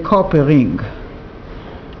basically a copper ring.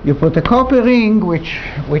 You put a copper ring,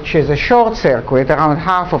 which is a short circuit around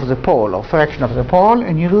half of the pole, or fraction of the pole,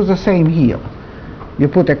 and you do the same here. You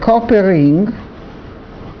put a copper ring,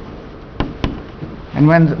 and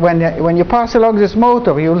when you pass along this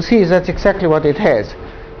motor, you'll see that's exactly what it has.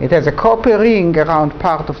 It has a copper ring around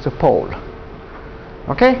part of the pole.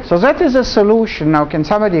 Okay, so that is a solution. Now, can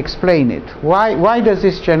somebody explain it? Why does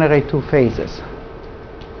this generate two phases?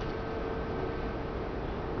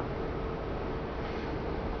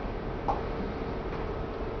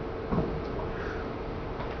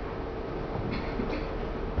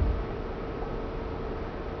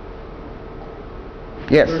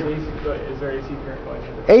 Yes. Is there AC current going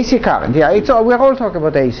through the AC current, yeah. We're all talking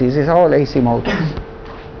about ACs. These are all AC motors.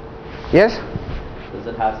 Yes? Does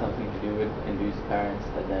it have something to do with induced currents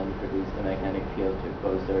that then produce the magnetic field to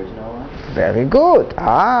oppose the original one? Very good.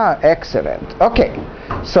 Ah, excellent. Okay.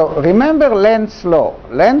 So remember Lenz's law.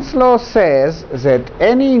 Lenz's law says that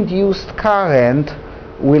any induced current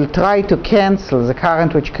will try to cancel the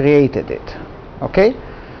current which created it. Okay?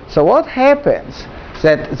 So what happens?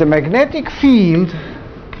 That the magnetic field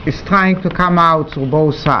is trying to come out through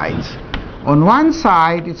both sides. On one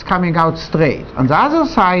side, it's coming out straight. On the other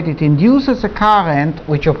side, it induces a current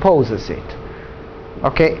which opposes it.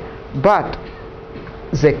 Okay? But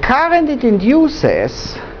the current it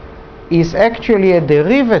induces is actually a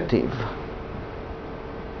derivative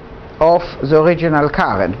of the original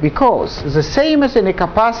current, because the same as in a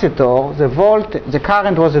capacitor, the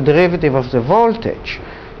current was a derivative of the voltage.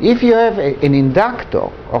 If you have an inductor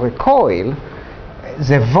or a coil,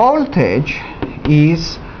 the voltage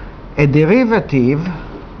is a derivative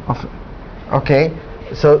of, okay,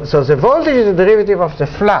 so the voltage is a derivative of the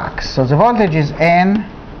flux. So the voltage is N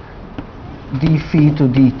d phi to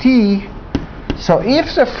dt. So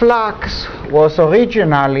if the flux was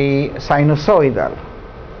originally sinusoidal,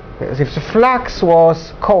 if the flux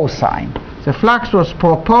was cosine, the flux was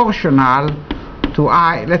proportional to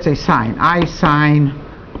I, let's say sine, I sine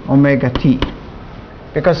omega t,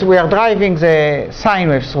 because we are driving the sine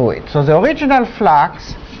wave through it. So the original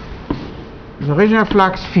flux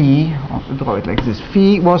phi, I'll draw it like this,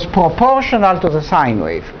 phi was proportional to the sine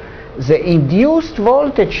wave. The induced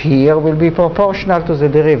voltage here will be proportional to the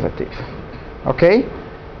derivative. Okay?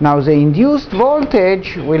 Now the induced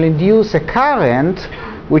voltage will induce a current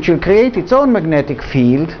which will create its own magnetic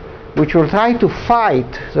field, which will try to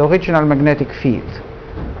fight the original magnetic field.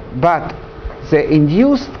 But the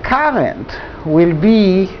induced current will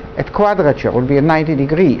be at quadrature, will be at 90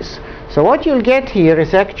 degrees. So what you'll get here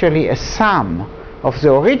is actually a sum of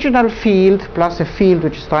the original field plus a field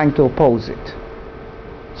which is trying to oppose it.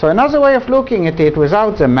 So another way of looking at it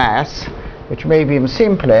without the mass, which may be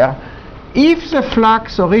simpler, if the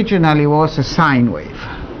flux originally was a sine wave,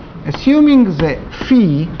 assuming the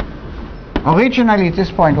phi, originally at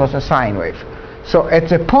this point was a sine wave. So at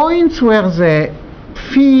the points where the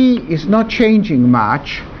phi is not changing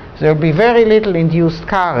much, there will be very little induced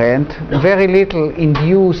current, very little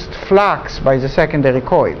induced flux by the secondary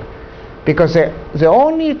coil. Because the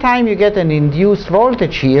only time you get an induced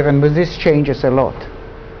voltage here, and with this changes a lot.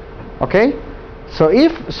 Okay? So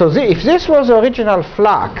if this was the original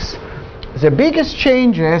flux, the biggest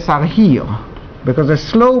changes are here, because the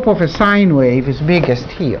slope of a sine wave is biggest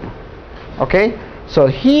here. Okay? So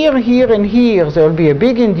here, here, and here, there will be a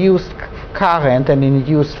big induced current and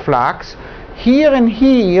induced flux. Here and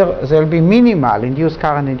here, there will be minimal induced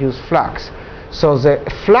current, induced flux. So the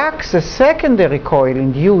flux the secondary coil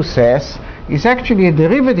induces is actually a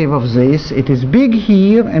derivative of this. It is big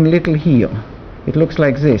here and little here. It looks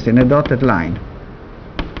like this in a dotted line.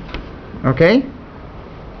 Okay?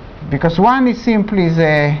 Because one is simply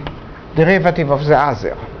the derivative of the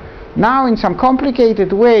other. Now in some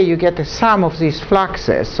complicated way you get a sum of these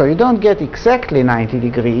fluxes, so you don't get exactly 90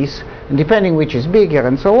 degrees, and depending which is bigger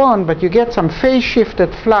and so on, but you get some phase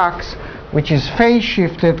shifted flux which is phase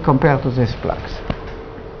shifted compared to this flux.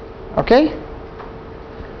 Okay?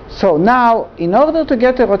 So now, in order to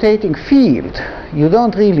get a rotating field, you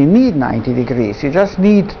don't really need 90 degrees. You just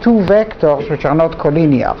need two vectors which are not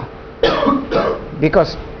collinear.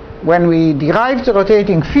 Because when we derived the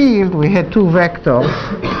rotating field, we had two vectors.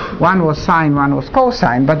 One was sine, one was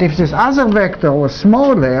cosine. But if this other vector was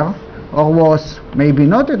smaller, or was maybe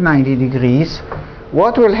not at 90 degrees,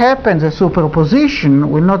 what will happen, the superposition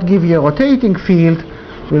will not give you a rotating field,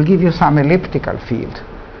 will give you some elliptical field.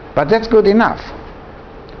 But that's good enough.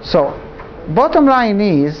 So, bottom line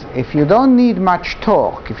is, if you don't need much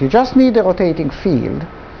torque, if you just need a rotating field,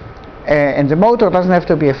 and the motor doesn't have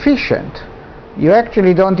to be efficient, you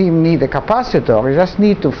actually don't even need a capacitor, you just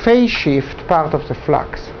need to phase shift part of the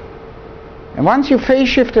flux. And once you phase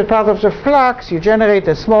shifted part of the flux, you generate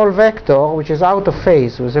a small vector which is out of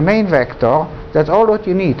phase with the main vector. That's all what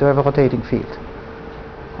you need to have a rotating field.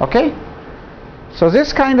 Okay? So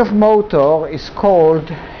this kind of motor is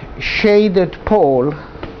called shaded pole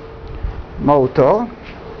motor.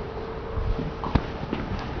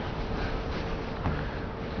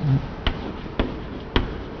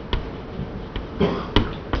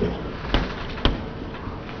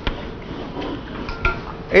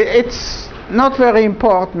 It's not very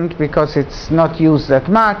important because it's not used that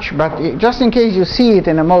much, but just in case you see it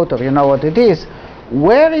in a motor, you know what it is.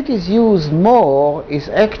 Where it is used more is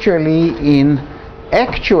actually in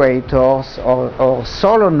actuators or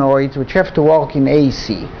solenoids which have to work in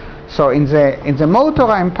AC. So in the motor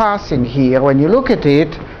I'm passing here, when you look at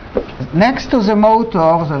it, next to the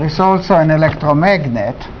motor there is also an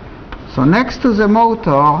electromagnet. So next to the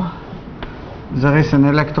motor there is an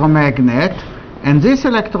electromagnet, and this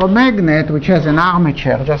electromagnet, which has an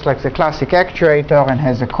armature just like the classic actuator and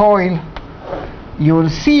has a coil, you will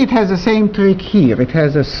see it has the same trick here. It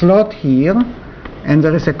has a slot here, and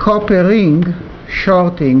there is a copper ring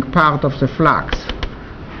shorting part of the flux.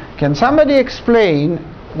 Can somebody explain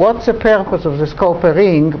what's the purpose of this copper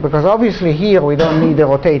ring? Because obviously here we don't need a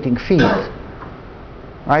rotating field,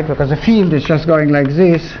 right? Because the field is just going like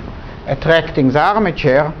this, attracting the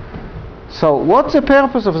armature. So what's the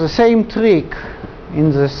purpose of the same trick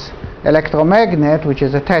in this electromagnet which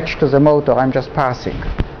is attached to the motor I'm just passing?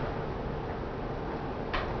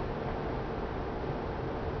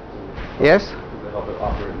 Yes? Does it help it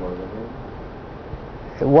operate more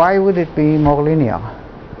linear? Why would it be more linear?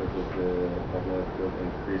 Because the magnetic field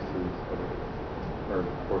increases, or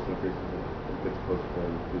force increases, it gets closer to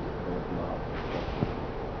induced current from the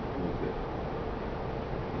opposite.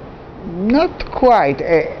 Not quite.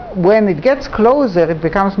 When it gets closer, it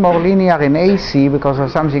becomes more linear in AC because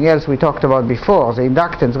of something else we talked about before. The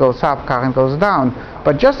inductance goes up, current goes down.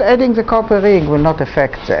 But just adding the copper ring will not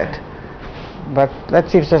affect that. But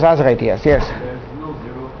let's see if there's other ideas. Yes? There's no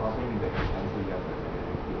zero crossing the intensity of the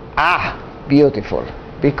magnetic field. Ah, beautiful.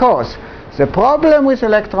 Because the problem with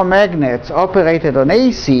electromagnets operated on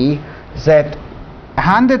AC is that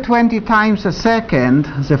 120 times a second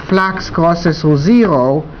the flux crosses through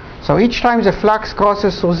zero. So each time the flux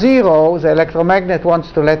crosses through zero, the electromagnet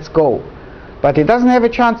wants to let go. But it doesn't have a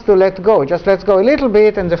chance to let go. It just lets go a little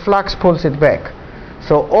bit and the flux pulls it back.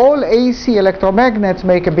 So all AC electromagnets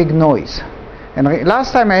make a big noise. And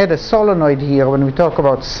last time I had a solenoid here when we talk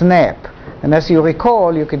about snap. And as you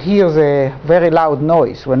recall, you could hear the very loud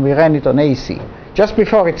noise when we ran it on AC. Just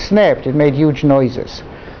before it snapped, it made huge noises.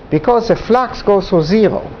 Because the flux goes through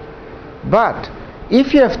zero. But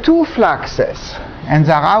if you have two fluxes and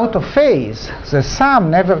they're out of phase, the sum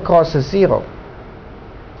never crosses zero.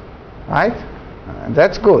 Right?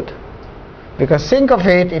 That's good. Because think of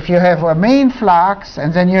it, if you have a main flux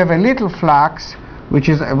and then you have a little flux, which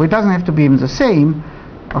doesn't have to be even the same,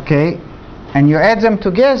 okay, and you add them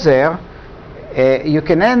together, you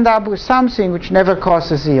can end up with something which never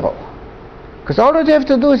crosses zero. Because all that you have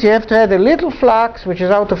to do is you have to add a little flux which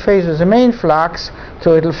is out of phase with the main flux,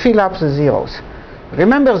 so it will fill up the zeros.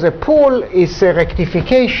 Remember, the pool is a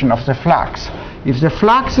rectification of the flux. If the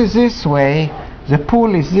flux is this way, the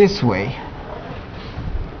pool is this way.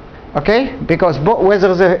 Okay? Because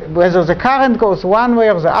whether the current goes one way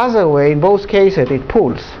or the other way, in both cases it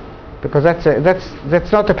pulls. Because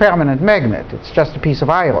that's not a permanent magnet, it's just a piece of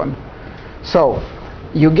iron. So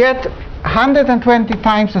you get 120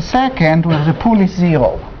 times a second where the pull is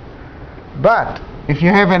zero. But if you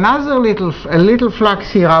have a little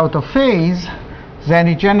flux here out of phase, then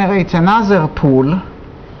it generates another pull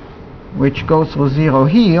which goes through zero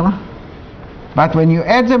here. But when you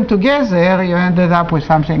add them together, you ended up with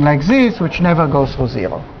something like this, which never goes through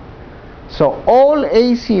zero. So all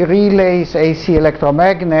AC relays, AC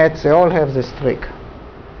electromagnets, they all have this trick.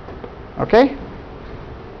 Okay?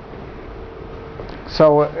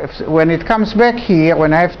 So when it comes back here,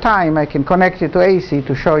 when I have time, I can connect it to AC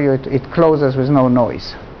to show you it closes with no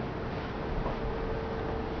noise.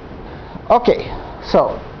 Okay,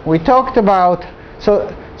 so we talked about,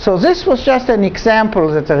 so this was just an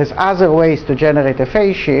example that there is other ways to generate a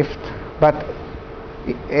phase shift, but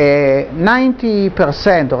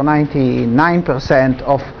 90% or 99%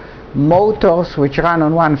 of motors which run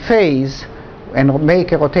on one phase and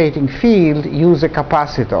make a rotating field use a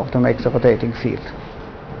capacitor to make the rotating field.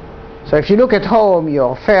 So if you look at home,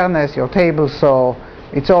 your furnace, your table saw,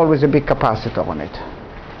 it's always a big capacitor on it.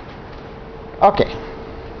 Okay,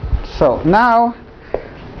 so now,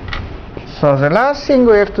 so the last thing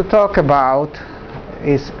we have to talk about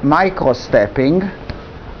is microstepping.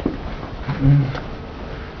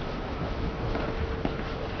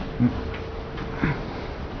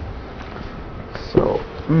 So,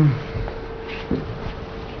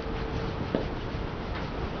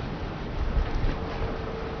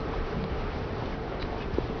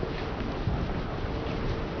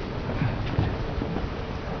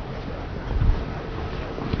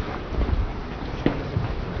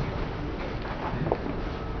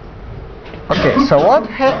 okay, so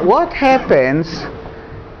what happens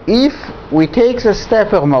if we take the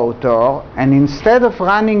stepper motor and instead of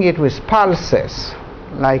running it with pulses,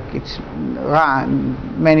 like it's run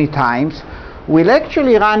many times, we'll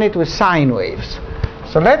actually run it with sine waves.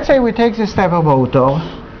 So let's say we take the stepper motor,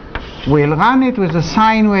 we'll run it with a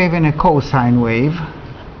sine wave and a cosine wave,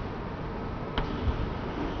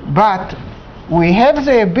 but we have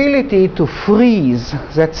the ability to freeze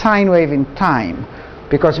that sine wave in time.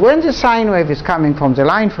 Because when the sine wave is coming from the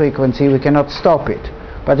line frequency, we cannot stop it.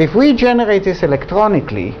 But if we generate this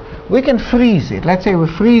electronically, we can freeze it. Let's say we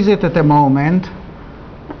freeze it at a moment,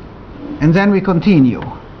 and then we continue.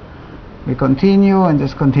 We continue, and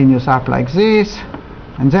this continues up like this,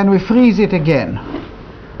 and then we freeze it again.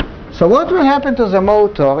 So what will happen to the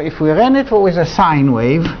motor if we ran it with a sine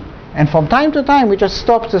wave, and from time to time we just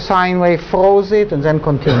stopped the sine wave, froze it, and then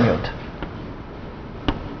continued?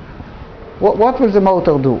 What will the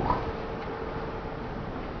motor do?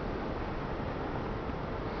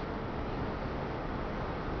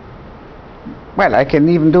 Well, I can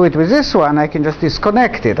even do it with this one. I can just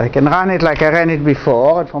disconnect it. I can run it like I ran it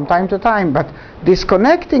before, and from time to time, but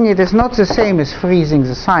disconnecting it is not the same as freezing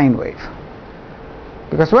the sine wave.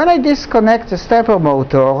 Because when I disconnect the stepper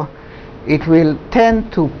motor, it will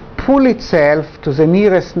tend to pull itself to the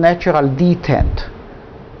nearest natural detent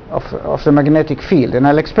of the magnetic field, and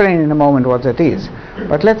I'll explain in a moment what that is.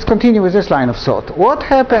 But let's continue with this line of thought. What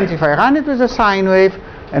happens if I run it with a sine wave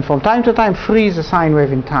and from time to time freeze the sine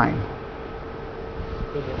wave in time?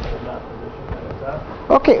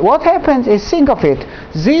 Okay, what happens is, think of it,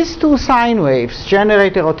 these two sine waves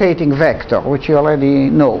generate a rotating vector, which you already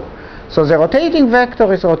know. So the rotating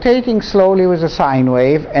vector is rotating slowly with the sine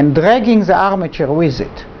wave and dragging the armature with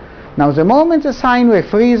it. Now the moment the sine wave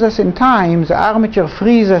freezes in time, the armature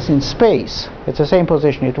freezes in space. It's the same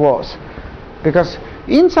position it was. Because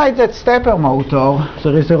inside that stepper motor,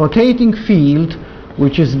 there is a rotating field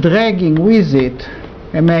which is dragging with it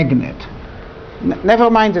a magnet. Never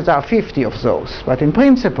mind that there are 50 of those, but in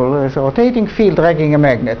principle there is a rotating field dragging a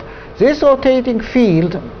magnet. This rotating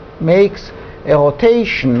field makes a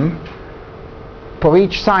rotation for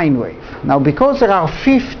each sine wave. Now because there are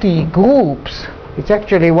 50 groups, it's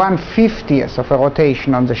actually 1/50th of a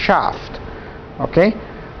rotation on the shaft. Okay?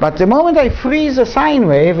 But the moment I freeze a sine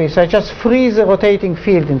wave is I just freeze the rotating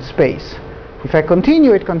field in space. If I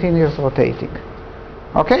continue, it continues rotating.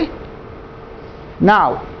 Okay?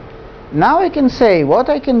 Now I can say what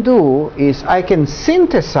I can do is I can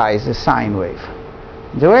synthesize a sine wave.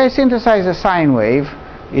 The way I synthesize a sine wave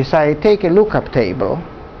is I take a lookup table.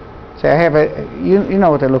 So I have you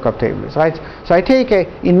know what a lookup table is, right? So I take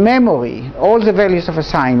in memory all the values of a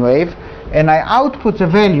sine wave, and I output the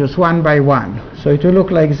values one by one. So it will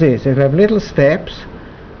look like this. It will have little steps,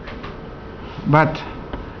 but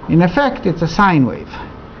in effect it's a sine wave,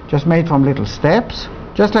 just made from little steps,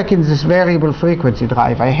 just like in this variable frequency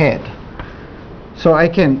drive I had. So I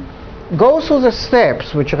can go through the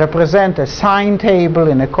steps which represent a sine table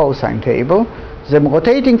and a cosine table. The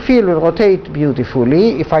rotating field will rotate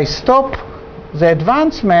beautifully. If I stop the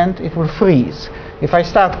advancement, it will freeze. If I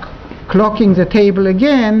start clocking the table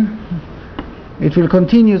again, it will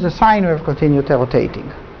continue, the sine wave continue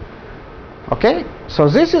rotating. Okay? So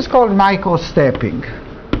this is called microstepping.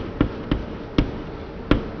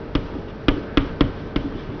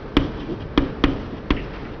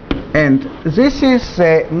 And this is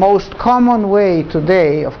the most common way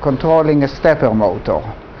today of controlling a stepper motor.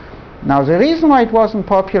 Now the reason why it wasn't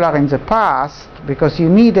popular in the past, because you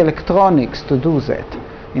need electronics to do that.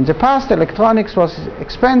 In the past electronics was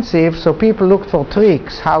expensive, so people looked for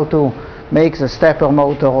tricks how to make the stepper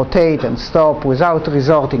motor rotate and stop without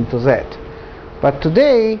resorting to that. But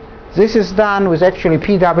today this is done with actually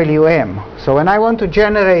PWM. So when I want to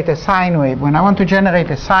generate a sine wave,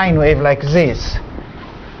 like this,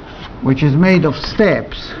 which is made of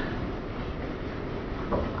steps,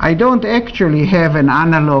 I don't actually have an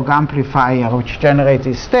analog amplifier which generates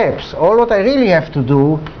these steps. All what I really have to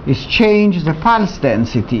do is change the pulse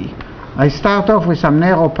density. I start off with some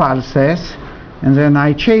narrow pulses, and then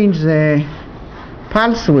I change the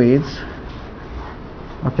pulse width.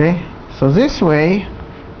 Okay, so this way,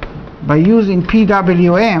 by using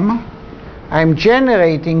PWM, I'm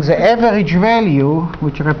generating the average value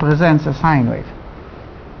which represents a sine wave.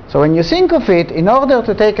 So when you think of it, in order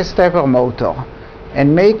to take a stepper motor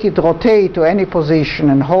and make it rotate to any position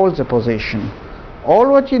and hold the position, all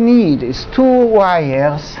what you need is two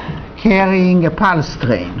wires carrying a pulse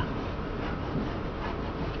train.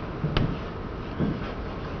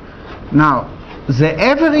 Now, the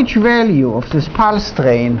average value of this pulse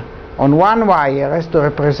train on one wire has to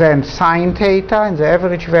represent sine theta, and the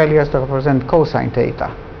average value has to represent cosine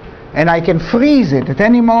theta. And I can freeze it. At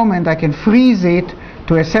any moment I can freeze it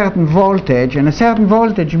to a certain voltage, and a certain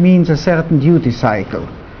voltage means a certain duty cycle.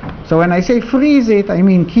 So when I say freeze it, I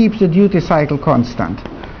mean keep the duty cycle constant.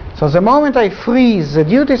 So the moment I freeze the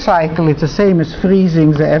duty cycle, it's the same as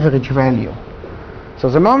freezing the average value. So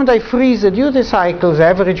the moment I freeze the duty cycle, the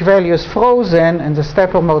average value is frozen and the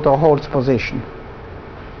stepper motor holds position.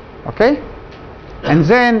 Okay? And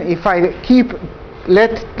then if I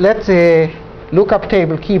let the lookup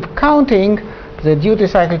table keep counting, the duty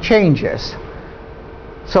cycle changes.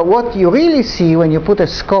 So what you really see when you put a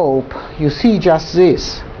scope, you see just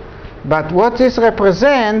this. But what this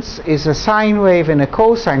represents is a sine wave and a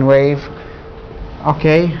cosine wave,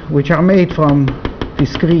 okay, which are made from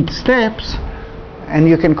discrete steps, and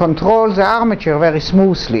you can control the armature very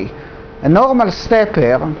smoothly. A normal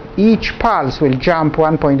stepper, each pulse will jump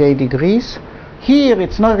 1.8 degrees. Here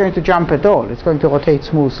it's not going to jump at all, it's going to rotate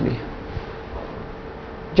smoothly.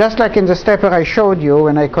 Just like in the stepper I showed you,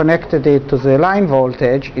 when I connected it to the line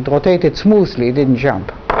voltage, it rotated smoothly, it didn't jump,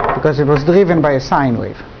 because it was driven by a sine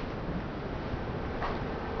wave.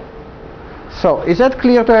 So, is that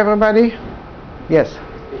clear to everybody? Yes?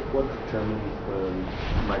 What determines the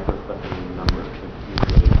microstepping number?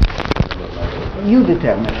 You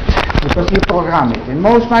determine it, because you program it. In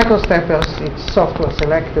most microsteppers, it's software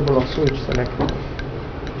selectable or switch selectable.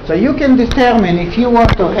 So you can determine if you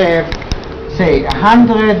want to have, say,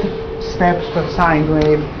 100 steps per sine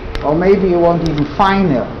wave, or maybe you want even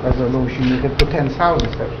finer resolution. You can put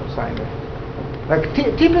 10,000 steps per sine wave. Like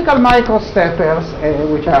typical microsteppers,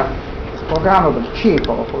 which are programmable chip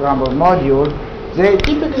or programmable module, they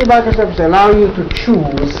typically microsteppers allow you to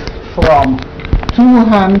choose from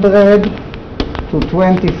 200 to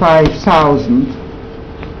 25,000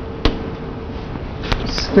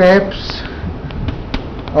 steps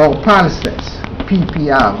or pulses,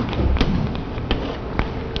 PPR.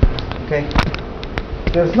 Okay.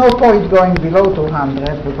 There's no point going below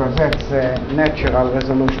 200 because that's the natural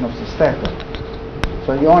resolution of the stepper.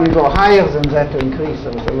 So you only go higher than that to increase the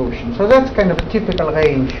resolution. So that's kind of a typical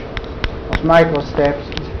range of microsteps.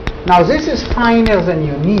 Now this is finer than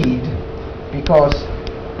you need because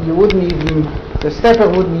you wouldn't even, the stepper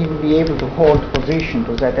wouldn't even be able to hold position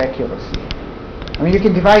to that accuracy. I mean, you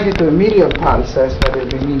can divide it to 1,000,000 pulses, but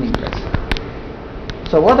it will be meaningless.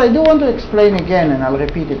 So what I do want to explain again, and I'll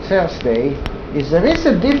repeat it Thursday, is there is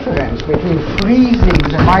a difference between freezing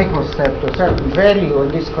the microstep to a certain value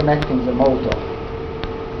and disconnecting the motor.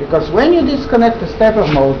 Because when you disconnect the stepper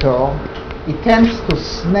motor, it tends to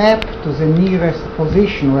snap to the nearest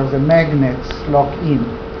position where the magnets lock in.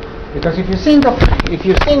 Because if you think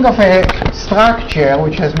of a structure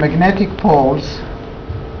which has magnetic poles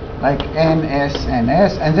like NS,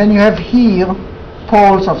 NS, and then you have here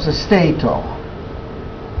poles of the stator.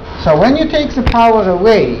 So when you take the power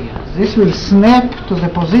away, this will snap to the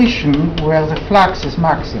position where the flux is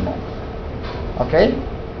maximum. Okay?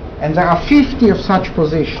 And there are 50 of such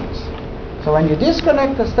positions. So when you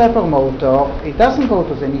disconnect the stepper motor, it doesn't go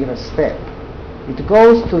to the nearest step. It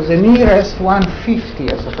goes to the nearest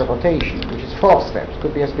 1/50th of a rotation, which is 4 steps.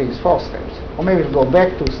 Could be as big as 4 steps. Or maybe it'll go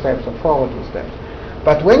back 2 steps or forward 2 steps.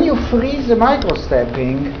 But when you freeze the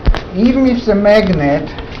microstepping, even if the magnet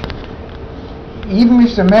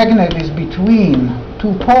is between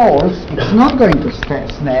 2 poles, it's not going to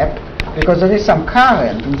snap because there is some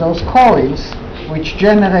current in those coils which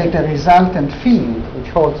generate a resultant field which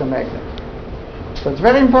holds the magnet. So it's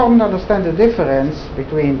very important to understand the difference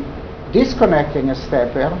between disconnecting a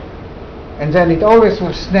stepper, and then it always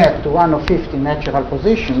will snap to 1 of 50 natural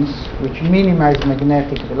positions which minimize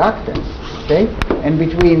magnetic reluctance, okay? And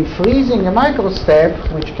between freezing a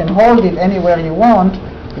microstep, which can hold it anywhere you want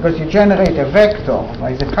because you generate a vector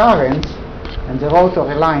by the currents and the rotor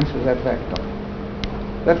aligns with that vector.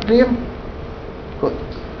 That clear? Good.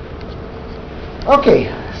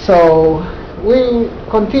 Okay, so we'll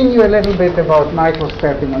continue a little bit about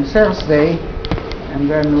microstepping on Thursday, and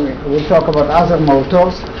then we'll talk about other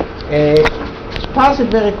motors. Pass it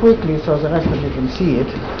very quickly so the rest of you can see it.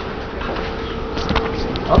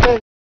 Okay.